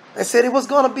 They said it was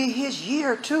going to be his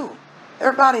year too.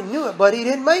 Everybody knew it, but he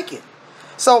didn't make it.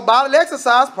 So bodily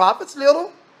exercise profits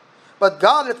little, but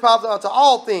godliness profits unto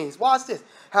all things. Watch this.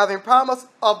 Having promise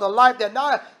of the life that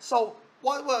now. So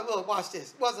watch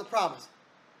this. What's the promise?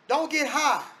 Don't get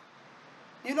high.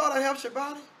 You know that helps your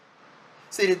body?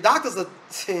 See, the doctors are,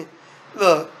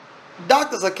 look,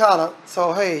 doctors are kind of,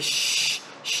 so hey, shh,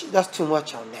 that's too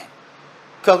much on that.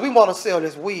 Because we want to sell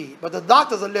this weed. But the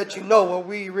doctors will let you know what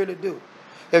weed really do.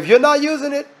 If you're not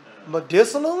using it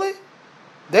medicinally,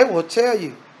 they will tell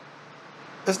you.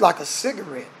 It's like a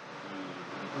cigarette.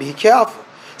 Be careful.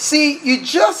 See, you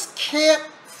just can't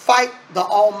fight the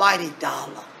almighty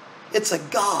dollar. It's a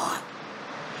God.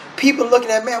 People looking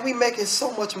at, man, we making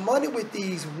so much money with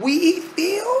these weed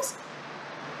fields.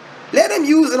 Let them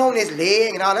use it on his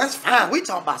leg and all. That's fine. We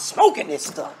talking about smoking this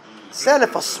stuff. Selling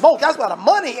for smoke. That's where the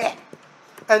money at.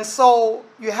 And so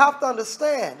you have to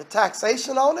understand the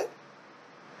taxation on it.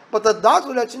 But the doctor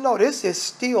will let you know this is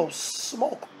still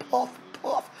smoke. Puff,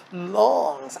 puff.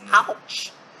 Lungs.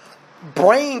 Ouch.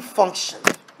 Brain function.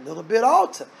 A little bit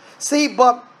altered. See,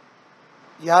 but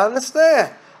you gotta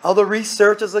understand. Other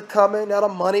researchers are coming that are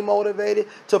money motivated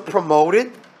to promote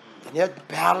it. And they're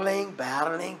battling.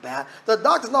 The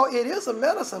doctors know it is a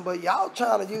medicine, but y'all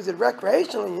trying to use it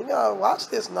recreationally. You gotta watch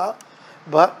this now.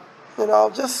 But, you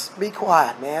know, just be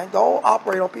quiet, man. Don't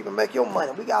operate on people and make your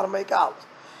money. We got to make ours.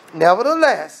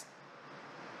 Nevertheless,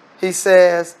 he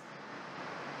says,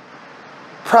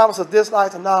 promise of this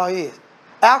life and now is.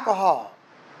 Alcohol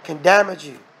can damage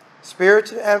you,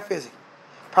 spiritually and physically.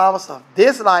 Promise of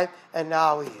this life and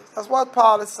now is. That's what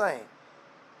Paul is saying.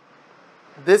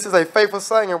 This is a faithful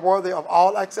saying and worthy of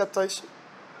all acceptation.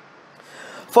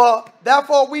 For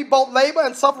therefore we both labor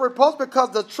and suffer reproach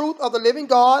because the truth of the living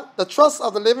God, the trust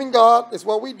of the living God is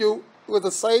what we do with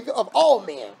the Savior of all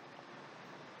men,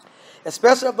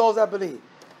 especially of those that believe.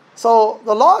 So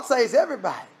the Lord saves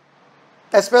everybody,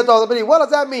 especially those that believe. What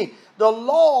does that mean? The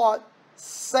Lord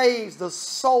saves the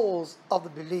souls of the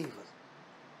believers.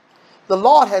 The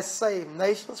Lord has saved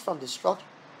nations from destruction,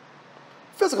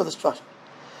 physical destruction.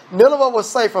 Nineveh was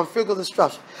saved from physical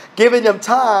destruction, giving them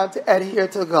time to adhere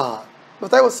to God. But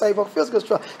they were saved from physical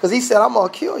destruction because he said, I'm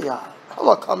going to kill y'all. I'm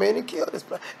going to come in and kill this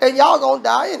place. And y'all going to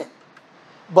die in it.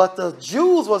 But the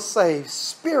Jews were saved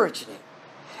spiritually.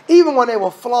 Even when they were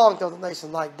flung to other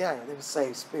nations like Daniel, they were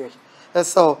saved spiritually. And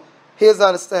so here's the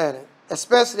understanding,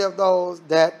 especially of those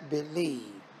that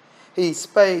believe. He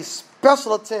pays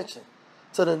special attention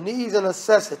to the needs and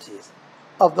necessities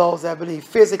of those that believe,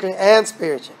 physically and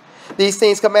spiritually. These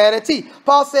things command and teach.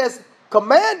 Paul says,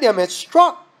 command them,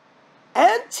 instruct,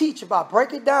 and teach about.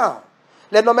 Break it down.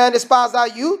 Let no man despise thy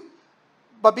youth,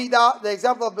 but be thou the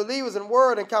example of believers in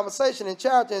word and conversation and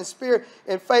character and spirit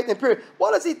and faith and purity.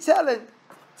 What is he telling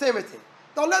Timothy?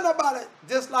 Don't let nobody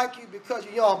dislike you because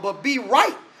you're young, but be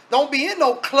right. Don't be in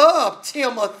no club,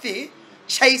 Timothy,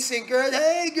 chasing girls.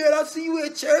 Hey, girl, I'll see you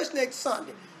at church next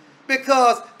Sunday.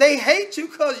 Because they hate you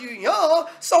because you're young,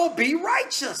 so be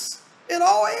righteous in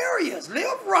all areas.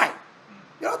 Live right.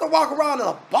 You don't have to walk around in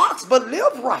a box, but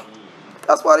live right.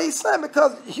 That's what he's saying,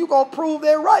 because you're going to prove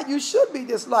they're right. You should be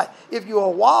disliked. If you're a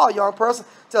wild young person,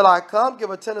 till I come, give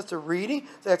attendance to reading,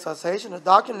 to exhortation, to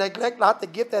doctrine, neglect not the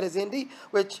gift that is in thee,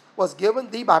 which was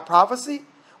given thee by prophecy,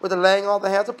 with the laying on of the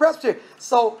hands of presbytery.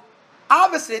 So,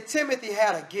 obviously, Timothy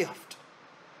had a gift.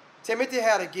 Timothy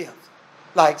had a gift.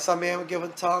 Like some men were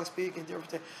given tongue speaking,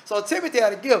 different things. So, Timothy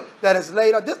had a gift that is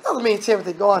laid on. This doesn't mean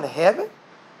Timothy going to heaven.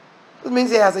 This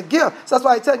means he has a gift. So that's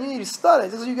why he tells you need to study.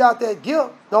 Just because you got that gift,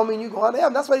 don't mean you're going to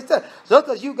heaven. That's what he said. Just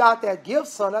because you got that gift,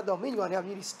 son, that don't mean you're going to heaven.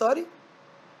 You need to study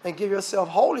and give yourself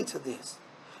wholly to this.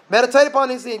 Meditate upon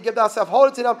these things, give thyself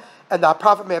wholly to them, and thy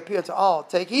profit may appear unto all.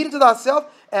 Take heed unto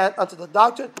thyself and unto the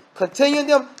doctrine. Continue in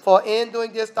them, for in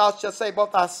doing this thou shalt save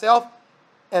both thyself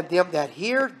and them that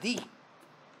hear thee.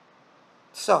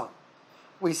 So,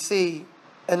 we see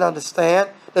and understand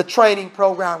the training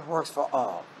program works for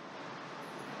all.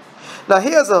 Now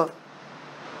here's a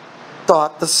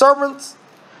thought. The servants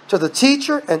to the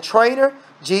teacher and trainer,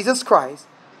 Jesus Christ,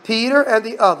 Peter and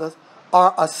the others,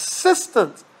 are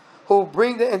assistants who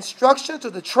bring the instruction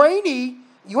to the trainee,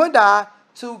 you and I,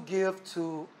 to give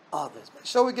to others. Make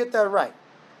sure we get that right.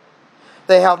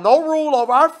 They have no rule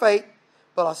over our fate,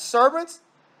 but are servants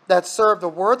that serve the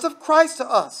words of Christ to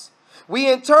us.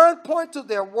 We in turn point to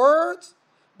their words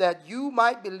that you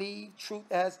might believe truth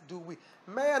as do we.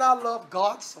 Man, I love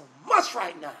God so much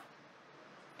right now,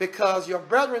 because your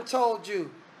brethren told you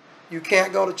you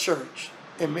can't go to church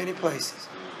in many places.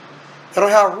 They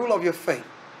don't have a rule of your faith.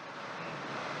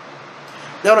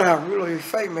 They don't have a rule of your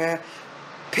faith, man.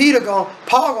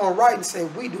 Paul going to write and say,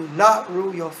 we do not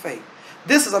rule your faith.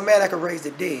 This is a man that can raise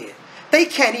the dead. They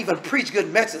can't even preach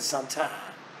good message sometimes,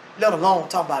 let alone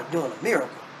talk about doing a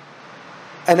miracle.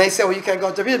 And they say, well, you can't go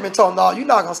to church. He's been told, no, you're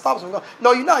not going to stop us.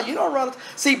 No, you're not. You don't run it.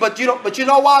 See, but you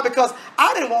know why? Because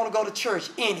I didn't want to go to church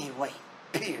anyway,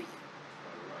 period.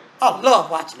 I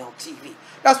love watching on TV.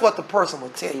 That's what the person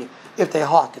would tell you if their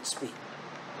heart could speak.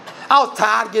 I was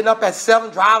tired of getting up at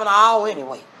 7, driving an hour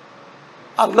anyway.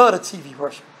 I love the TV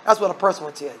worship. That's what a person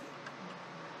would tell you.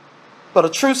 But a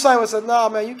true saint would say, no,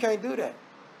 man, you can't do that.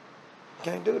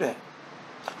 You can't do that.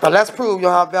 But let's prove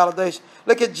you'll have validation.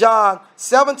 Look at John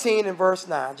 17 and verse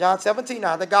 9. John 17,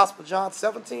 9. The gospel, John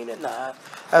 17 and 9.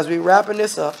 As we wrapping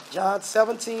this up, John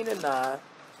 17 and 9.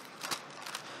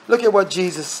 Look at what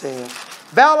Jesus said.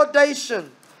 Validation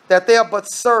that they are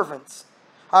but servants.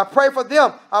 I pray for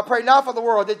them. I pray not for the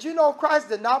world. Did you know Christ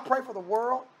did not pray for the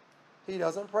world? He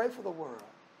doesn't pray for the world.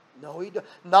 No, he doesn't.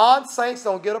 Non-saints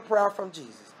don't get a prayer from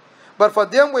Jesus. But for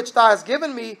them which thou hast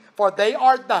given me, for they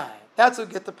are thine. That's who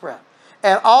get the prayer.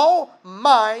 And all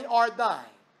mine are thine.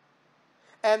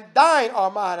 And thine are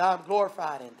mine. I am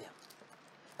glorified in them.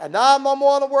 And now I am no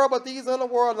more in the world, but these are in the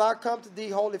world. And I come to thee,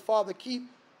 Holy Father, keep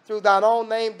through thine own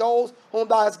name those whom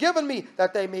thou hast given me,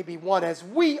 that they may be one as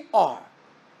we are.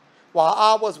 While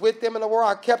I was with them in the world,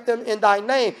 I kept them in thy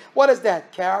name. What is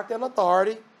that? Character and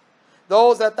authority.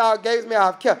 Those that thou gavest me, I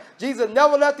have kept. Jesus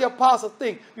never let the apostle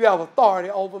think you have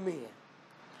authority over men.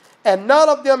 And none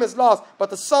of them is lost,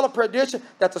 but the son of perdition,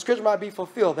 that the scripture might be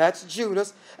fulfilled. That's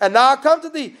Judas. And now I come to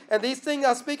thee, and these things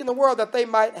I speak in the world, that they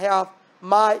might have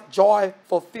my joy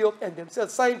fulfilled in them. So the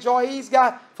same joy he's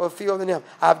got, fulfilled in them.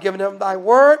 I have given them thy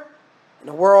word, and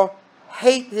the world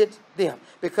hated them,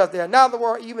 because they are not of the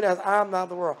world, even as I am not of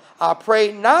the world. I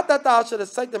pray not that thou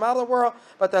shouldest take them out of the world,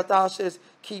 but that thou shouldest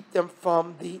keep them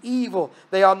from the evil.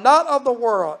 They are not of the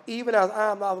world, even as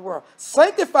I am not of the world.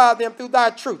 Sanctify them through thy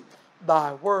truth.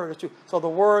 Thy word is true. So the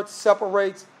word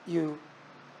separates you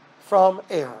from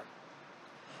error.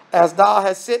 As thou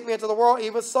hast sent me into the world,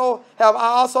 even so have I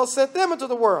also sent them into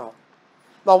the world.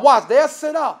 Now watch, they're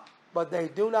sent out, but they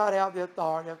do not have the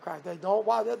authority of Christ. They don't.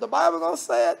 Why? The Bible is going to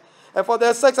say it. And for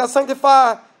their sakes I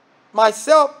sanctify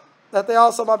myself, that they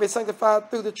also might be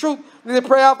sanctified through the truth. They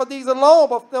pray out for these alone,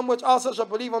 but for them which also shall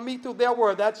believe on me through their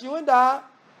word. That's you and I.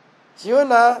 It's you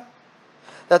and I.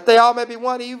 That they all may be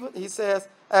one, even, he says,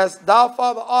 as thou,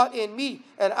 Father, art in me,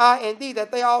 and I in thee,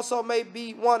 that they also may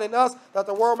be one in us, that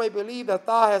the world may believe that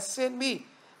thou hast sent me.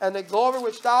 And the glory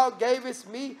which thou gavest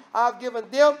me, I have given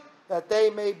them, that they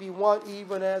may be one,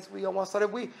 even as we are one. So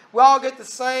that we all get the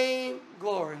same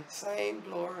glory,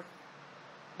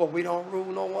 but we don't rule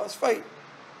no one's fate.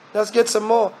 Let's get some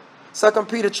more. 2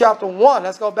 Peter chapter 1.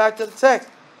 Let's go back to the text.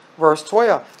 verse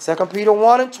 12. 2 Peter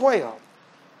 1 and 12.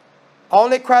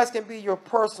 Only Christ can be your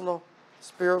personal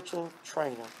spiritual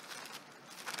trainer.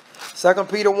 2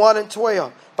 Peter 1 and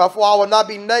 12. Therefore I will not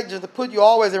be negligent to put you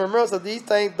always in remembrance of these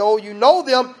things, though you know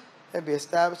them, and be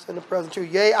established in the present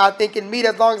truth. Yea, I think in me,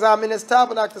 as long as I'm in this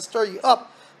tabernacle, to stir you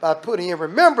up by putting in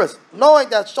remembrance, knowing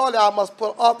that surely I must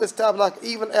put off this tabernacle,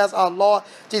 even as our Lord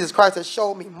Jesus Christ has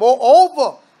showed me.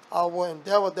 Moreover, I will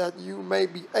endeavor that you may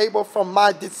be able from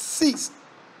my decease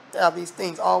to have these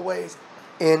things always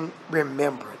in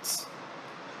remembrance.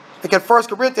 Look at 1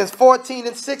 Corinthians 14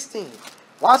 and 16.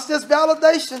 Watch this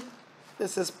validation.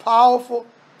 This is powerful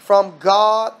from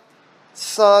God,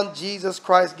 Son, Jesus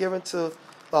Christ, given to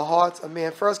the hearts of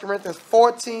men. 1 Corinthians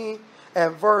 14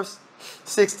 and verse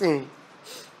 16.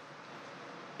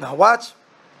 Now watch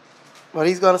what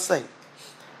he's going to say.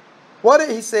 What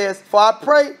he says, for I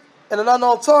pray in an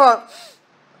unknown tongue,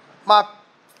 my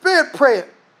spirit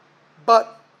prayeth,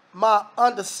 but my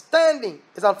understanding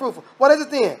is unfruitful. What is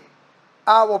it then?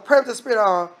 I will pray with the spirit,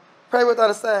 I will pray with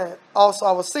understanding also.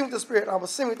 I will sing with the spirit, I will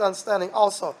sing with understanding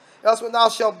also. Else when thou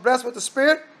shalt bless with the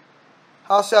spirit,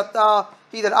 how shalt thou,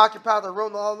 he that occupies the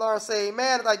room, the Lord, say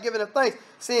amen, and I give it thanks,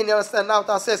 seeing you understand not what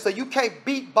thou says. So you can't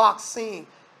beatbox sing.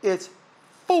 It's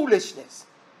foolishness.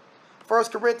 1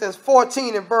 Corinthians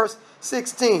 14 and verse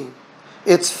 16.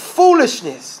 It's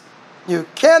foolishness. You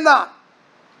cannot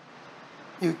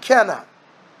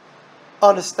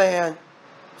understand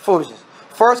foolishness.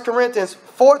 1 Corinthians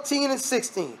 14 and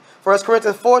 16. 1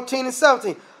 Corinthians 14 and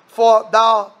 17. For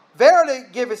thou verily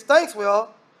givest thanks,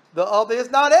 well, the other is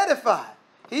not edified.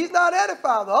 He's not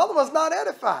edified. The other one's not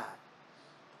edified.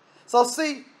 So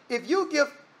see, if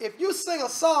you sing a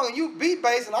song and you beat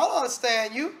bass and I don't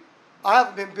understand you, I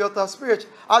haven't been built up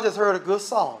spiritually. I just heard a good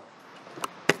song.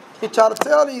 You try to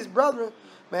tell these brethren,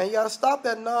 man, you got to stop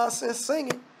that nonsense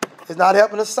singing. It's not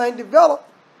helping the saint develop.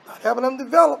 Not helping them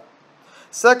develop.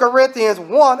 2 Corinthians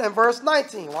 1 and verse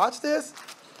 19. Watch this.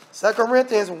 2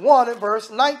 Corinthians 1 and verse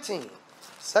 19.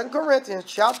 2 Corinthians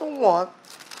chapter 1.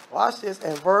 Watch this.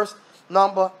 And verse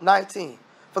number 19.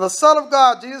 For the Son of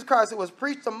God, Jesus Christ, who was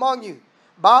preached among you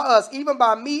by us, even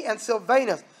by me and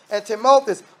Silvanus and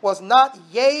Timotheus, was not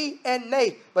yea and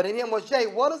nay, but in him was yea.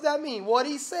 What does that mean? What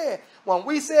he said. When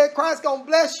we said Christ going to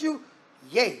bless you,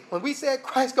 yea. When we said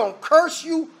Christ going to curse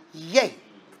you, yea.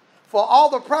 For all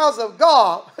the prophets of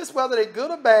God, whether they're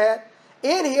good or bad,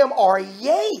 in him are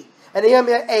yea. And in him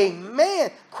are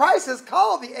amen. Christ is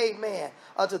called the amen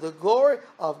unto the glory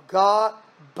of God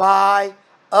by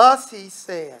us, he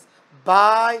says.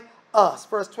 By us.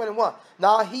 Verse 21.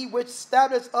 Now he which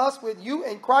established us with you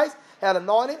in Christ had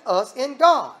anointed us in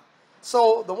God.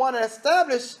 So the one that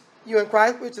established you in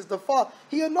Christ, which is the Father,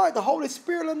 he anointed. The Holy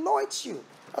Spirit anoints you.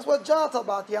 That's what John talked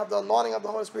about. You have the anointing of the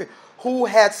Holy Spirit, who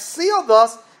had sealed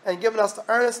us and given us the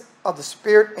earnest of the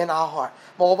Spirit in our heart.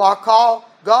 Moreover, I call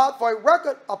God for a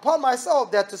record upon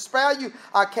myself that to spare you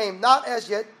I came not as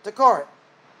yet to Corinth.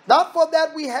 Not for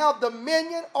that we have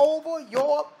dominion over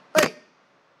your faith.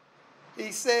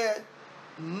 He said,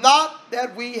 not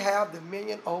that we have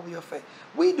dominion over your faith.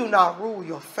 We do not rule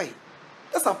your faith.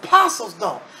 That's apostles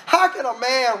don't. How can a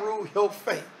man rule your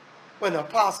faith when the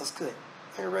apostles couldn't?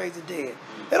 They raised the dead.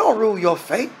 They don't rule your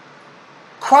faith.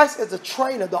 Christ is the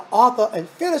trainer, the author and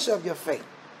finisher of your faith.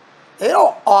 They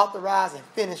don't authorize and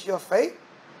finish your faith.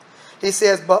 He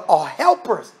says, but are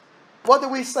helpers. What do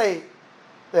we say?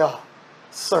 They are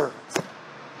servants.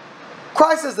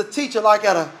 Christ is the teacher like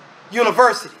at a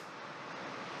university.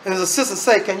 And his assistant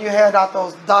say, can you hand out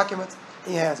those documents?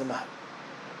 He hands them out.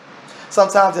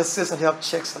 Sometimes the assistant helps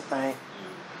check something.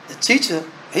 The teacher,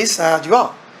 he signs you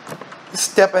off. You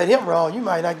step at him wrong, you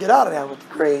might not get out of there with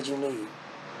the grades you need.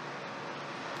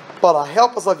 But are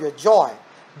helpers of your joy.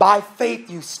 By faith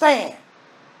you stand.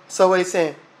 So he's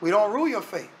saying, we don't rule your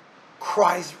faith.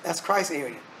 Christ, that's Christ's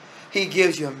area. He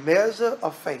gives you a measure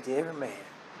of faith to every man.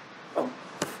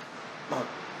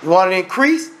 You want it to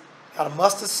increase? Got a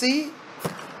mustard seed?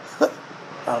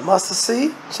 Got a mustard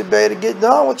seed? Should be able to get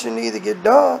done what you need to get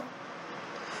done.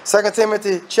 2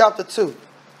 Timothy chapter 2.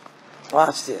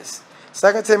 Watch this.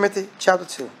 2 Timothy chapter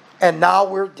 2. And now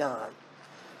we're done.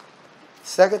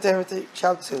 2 Timothy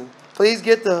chapter 2. Please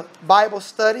get the Bible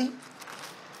study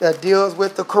that deals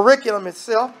with the curriculum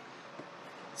itself.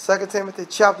 2 Timothy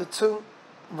chapter 2,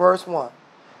 verse 1.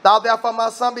 Thou therefore, my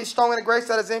son, be strong in the grace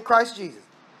that is in Christ Jesus.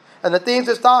 And the things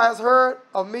which thou hast heard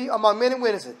of me among many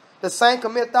witnesses, the same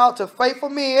commit thou to faithful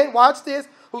men, watch this,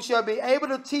 who shall be able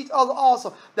to teach others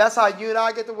also. That's how you and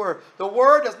I get the word. The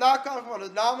word does not come from the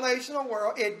denominational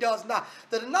world. It does not.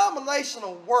 The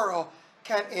denominational world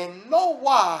can in no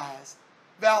wise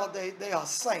validate they are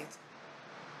saints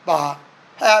by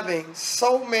having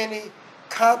so many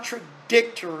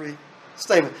contradictory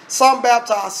statements. Some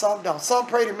baptize, some don't. Some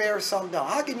pray to Mary, some don't.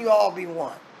 How can you all be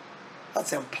one?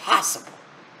 That's impossible.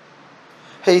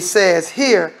 He says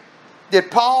here, did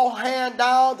Paul hand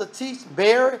down to teach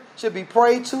Mary should be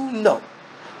prayed to? No.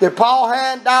 Did Paul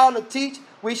hand down to teach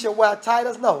we should wear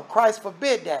titles? No. Christ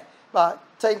forbid that by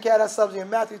taking care of that subject in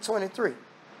Matthew 23.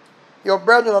 Your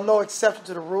brethren are no exception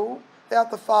to the rule. They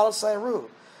have to follow the same rule.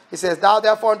 He says, thou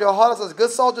therefore endure hardness as a good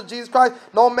soldier of Jesus Christ.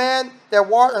 No man that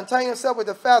war entertain himself with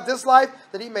the fact of this life,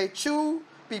 that he may choose,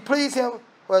 be pleased him,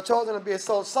 who have chosen to be a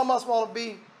soldier. Some of us want to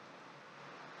be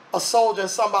a soldier in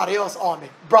somebody else's army.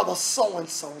 Brother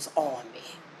so-and-so's army.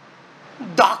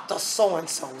 Doctor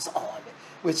so-and-so's army,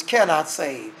 which cannot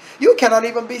save. You cannot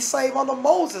even be saved under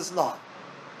Moses' law.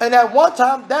 And at one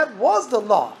time, that was the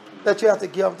law that you have to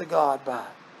give to God by.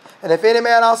 And if any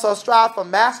man also strive for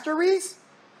masteries,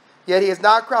 yet he is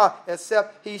not crowned,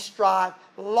 except he strive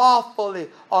lawfully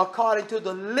according to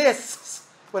the lists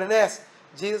with an S.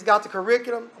 Jesus got the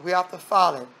curriculum. We have to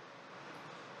follow it.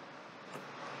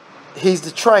 He's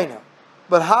the trainer.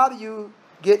 But how do you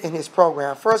get in his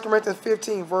program? 1 Corinthians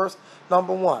 15, verse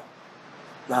number 1.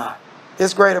 Now,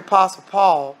 this great apostle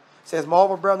Paul says,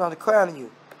 moreover, brethren, I declare unto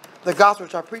you the gospel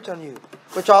which I preach unto you,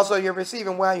 which also you receive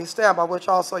and where you stand, by which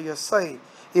also you're saved,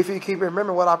 if you keep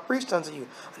remembering what I preached unto you,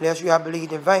 unless you have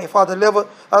believed in vain. For I delivered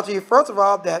unto you first of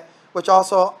all that which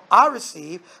also I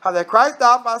received, how that Christ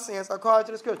died for my sins according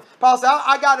to the Scripture. Paul said,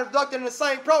 I got inducted in the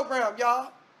same program,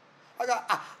 y'all.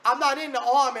 I'm not in the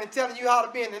army and telling you how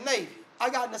to be in the Navy. I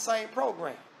got in the same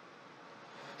program.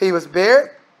 He was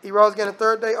buried. He rose again the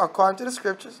third day according to the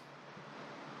Scriptures.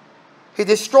 He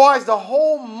destroys the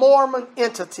whole Mormon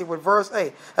entity with verse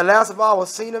 8. And last of all was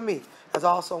seen of me, as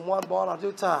also one born on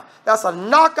due time. That's a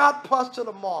knockout punch to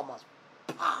the Mormons.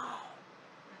 Pow!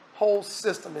 Whole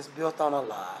system is built on a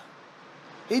lie.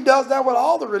 He does that with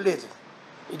all the religions.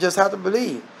 You just have to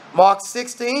believe. Mark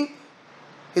 16,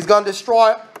 he's going to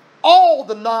destroy all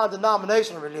the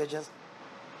non-denominational religions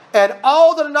and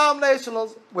all the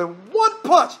denominationals with one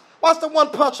punch. What's the one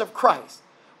punch of Christ?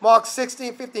 Mark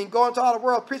 16, 15, go into all the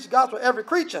world, preach the gospel to every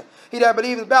creature. He that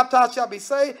believes is baptized shall be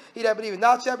saved. He that believes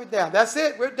not shall be damned. That's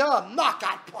it. We're done.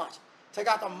 Knockout punch. Take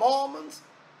out the Mormons.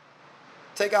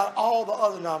 Take out all the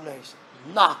other denominations.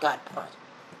 Knockout punch.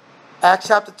 Acts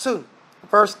chapter 2,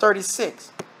 verse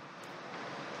 36.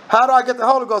 How do I get the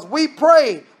Holy Ghost? We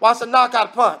prayed. Watch the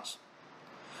knockout punch.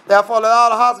 Therefore, let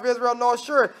all the house of Israel know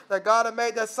assured that God had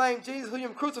made that same Jesus who you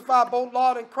crucified, both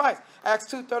Lord and Christ.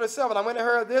 Acts 2:37. I went and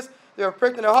heard this. They were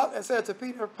pricked in their heart and said to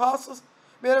Peter and apostles,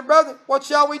 men and brethren, what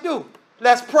shall we do?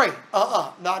 Let's pray.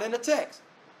 Not in the text.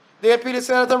 Then Peter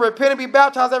said to them, repent and be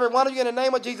baptized, every one of you, in the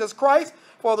name of Jesus Christ,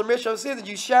 for the remission of sins, and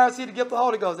you shall receive the gift of the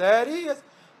Holy Ghost. There it is.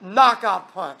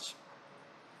 Knockout punch.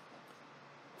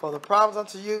 For the promise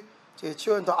unto you, to your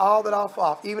children, to all that are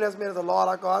far off, even as many of the Lord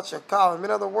our God shall call. In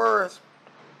many other words,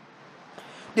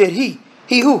 did he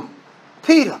who?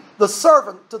 Peter, the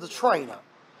servant to the trainer,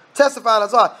 testifying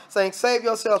as I, saying, save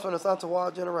yourselves from this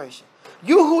untoward generation.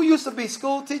 You who used to be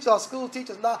school teachers or school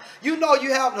teachers now, you know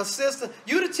you have an assistant.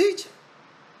 You the teacher.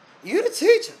 You the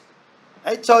teacher.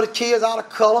 They show the kids how to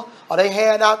color, or they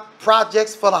hand out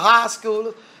projects for the high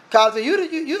schoolers. You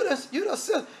the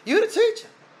assistant. You the teacher.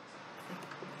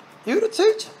 You the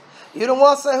teacher. You don't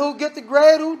want to say who get the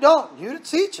grade, who don't. You the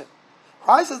teacher.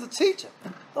 Christ is the teacher.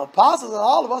 The apostles and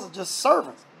all of us are just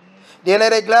servants. Then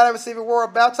they gladly received a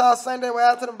word, baptized, saying they were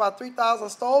added to them by 3,000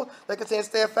 souls. They continued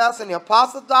steadfast in the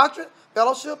apostles' doctrine,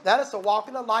 fellowship. That is to walk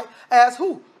in the light. As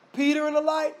who? Peter in the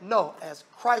light? No, as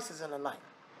Christ is in the light.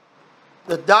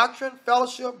 The doctrine,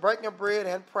 fellowship, breaking of bread,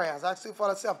 and prayers. Acts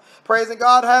 2:47. Praising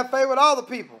God, have favor with all the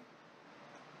people.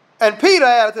 And Peter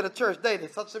added to the church daily,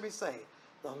 such to be saved.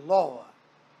 The Lord.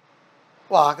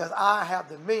 Why? Because I have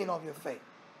dominion over your faith.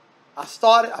 I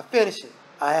started, I finished it.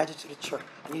 I add you to the church.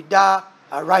 When you die,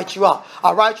 I write you off.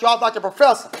 I write you off like a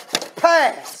professor.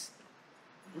 Pass.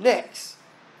 Next.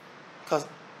 Because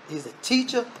he's the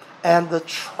teacher and the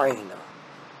trainer.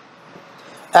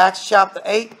 Acts chapter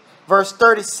 8, verse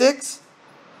 36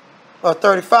 or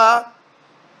 35.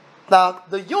 Now,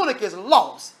 the eunuch is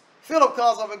lost. Philip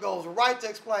comes up and goes right to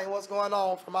explain what's going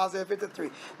on from Isaiah 53.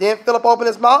 Then Philip opened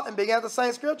his mouth and began the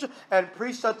same scripture and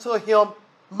preached unto him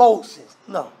Moses.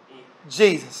 No.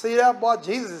 Jesus. See that, boy?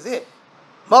 Jesus is it.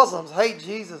 Muslims hate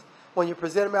Jesus when you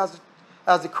present him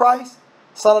as the Christ,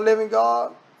 Son of the living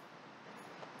God.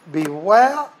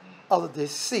 Beware of the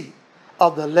deceit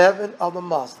of the leaven of the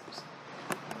Muslims.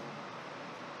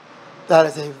 That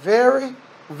is a very,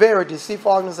 very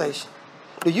deceitful organization.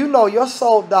 Do you know your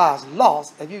soul dies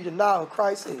lost if you deny who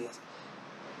Christ is?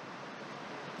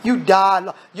 You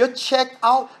died. You're checked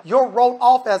out. You're wrote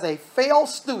off as a failed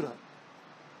student.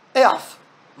 F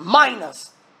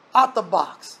minus out the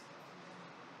box.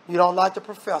 You don't like the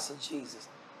Professor Jesus.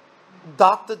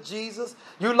 Dr. Jesus.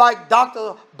 You like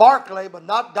Dr. Barclay, but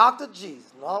not Dr.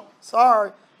 Jesus. No,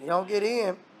 sorry. You don't get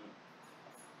in.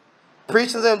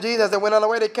 Preachers of Jesus, as they went on the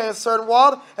way, they came to certain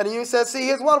water, and the eunuch said, see,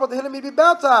 here's water, but the enemy be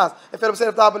baptized. And Philip said,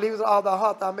 if thou believest with all thy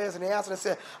heart, thou mayest. And he answered and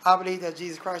said, I believe that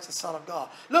Jesus Christ is the Son of God.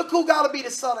 Look who got to be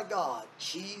the Son of God.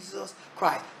 Jesus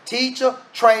Christ. Teacher,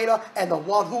 trainer, and the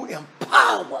one who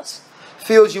empowers.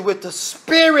 Fills you with the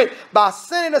Spirit by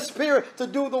sending the Spirit to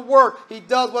do the work. He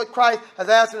does what Christ has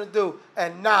asked him to do.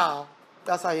 And now,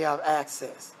 that's how you have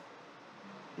access.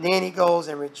 And then he goes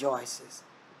and rejoices.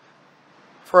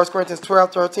 1 Corinthians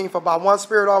 12:13, for by one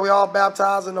Spirit are we all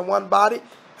baptized into one body.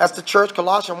 That's the church,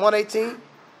 Colossians 1:18.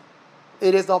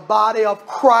 It is the body of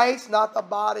Christ, not the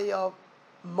body of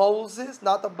Moses,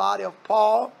 not the body of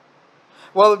Paul.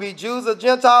 Whether it be Jews or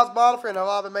Gentiles, bond free, and have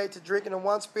all been made to drink in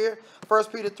one Spirit. 1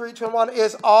 Peter 3:21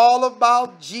 is all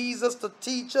about Jesus, the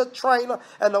teacher, trainer,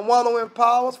 and the one who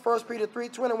empowers. 1 Peter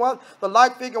 3:21, the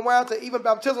like figure wherein to even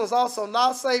baptism is also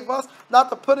not save us, not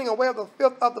the putting away of the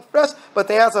filth of the flesh, but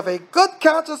the answer of a good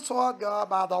conscience toward God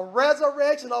by the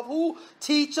resurrection of who?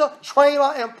 Teacher,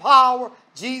 trainer, empower,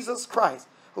 Jesus Christ,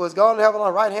 who is gone to heaven on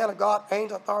the right hand of God,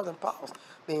 angels, authorities, and powers,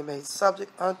 being made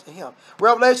subject unto him.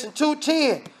 Revelation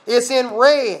 2:10, it's in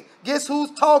red. Guess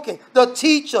who's talking? The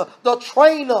teacher, the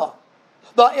trainer,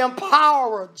 the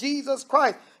empowerer, Jesus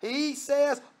Christ. He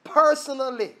says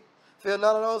personally, feel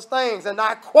none of those things. And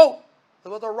I quote,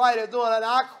 that's what the writer is doing, and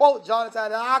I quote Jonathan,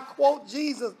 and I quote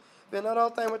Jesus. Feel none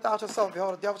of those things without yourself.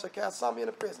 Behold, the devil shall cast some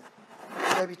into prison.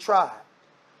 You may be tried.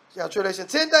 You have tribulation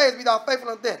 10 days, be thou faithful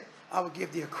unto death. I will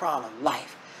give thee a crown of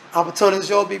life. Opportunities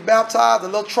you'll be baptized. The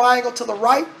little triangle to the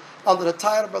right under the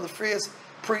title, Brother Frias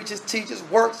preaches, teaches,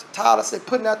 works. Tyler said,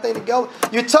 putting that thing together.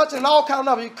 You're touching all kind of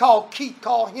numbers. You call Keith,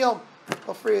 call him,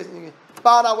 or Frias. And you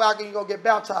find out where I can you go get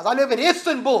baptized. I live in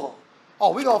Istanbul.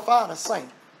 Oh, we're going to find a saint.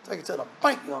 Take it to the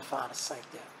bank, you're going to find a saint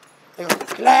there. They're going to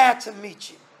be glad to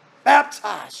meet you,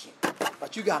 baptize you.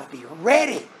 But you got to be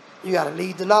ready. You got to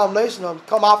lead the denomination of them,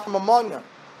 come out from among them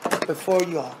before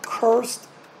you are cursed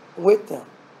with them.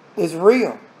 It's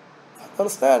real.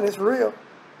 Understand, it's real.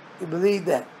 You believe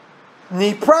that. You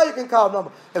need prayer, you can call the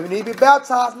number. If you need to be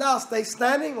baptized now, stay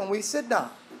standing when we sit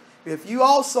down. If you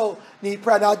also need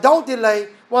prayer, now don't delay.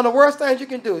 One of the worst things you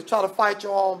can do is try to fight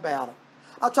your own battle.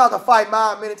 I tried to fight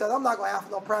mine many times. I'm not going to ask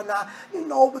for no prayer now,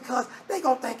 because they're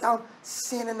going to think I'm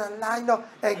sinning and lying,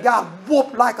 and got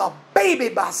whooped like a baby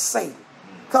by Satan.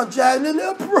 Come dragging in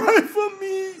there, pray for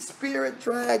me. Spirit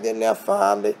dragged in there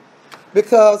finally.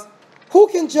 Because who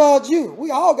can judge you?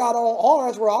 We all got our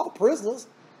arms. We're all prisoners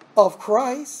of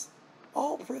Christ.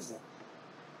 All prisoners.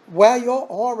 Wear your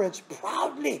orange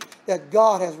proudly that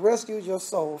God has rescued your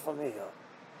soul from hell.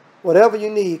 Whatever you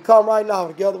need, come right now.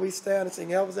 Together we stand and sing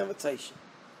Heaven's Invitation.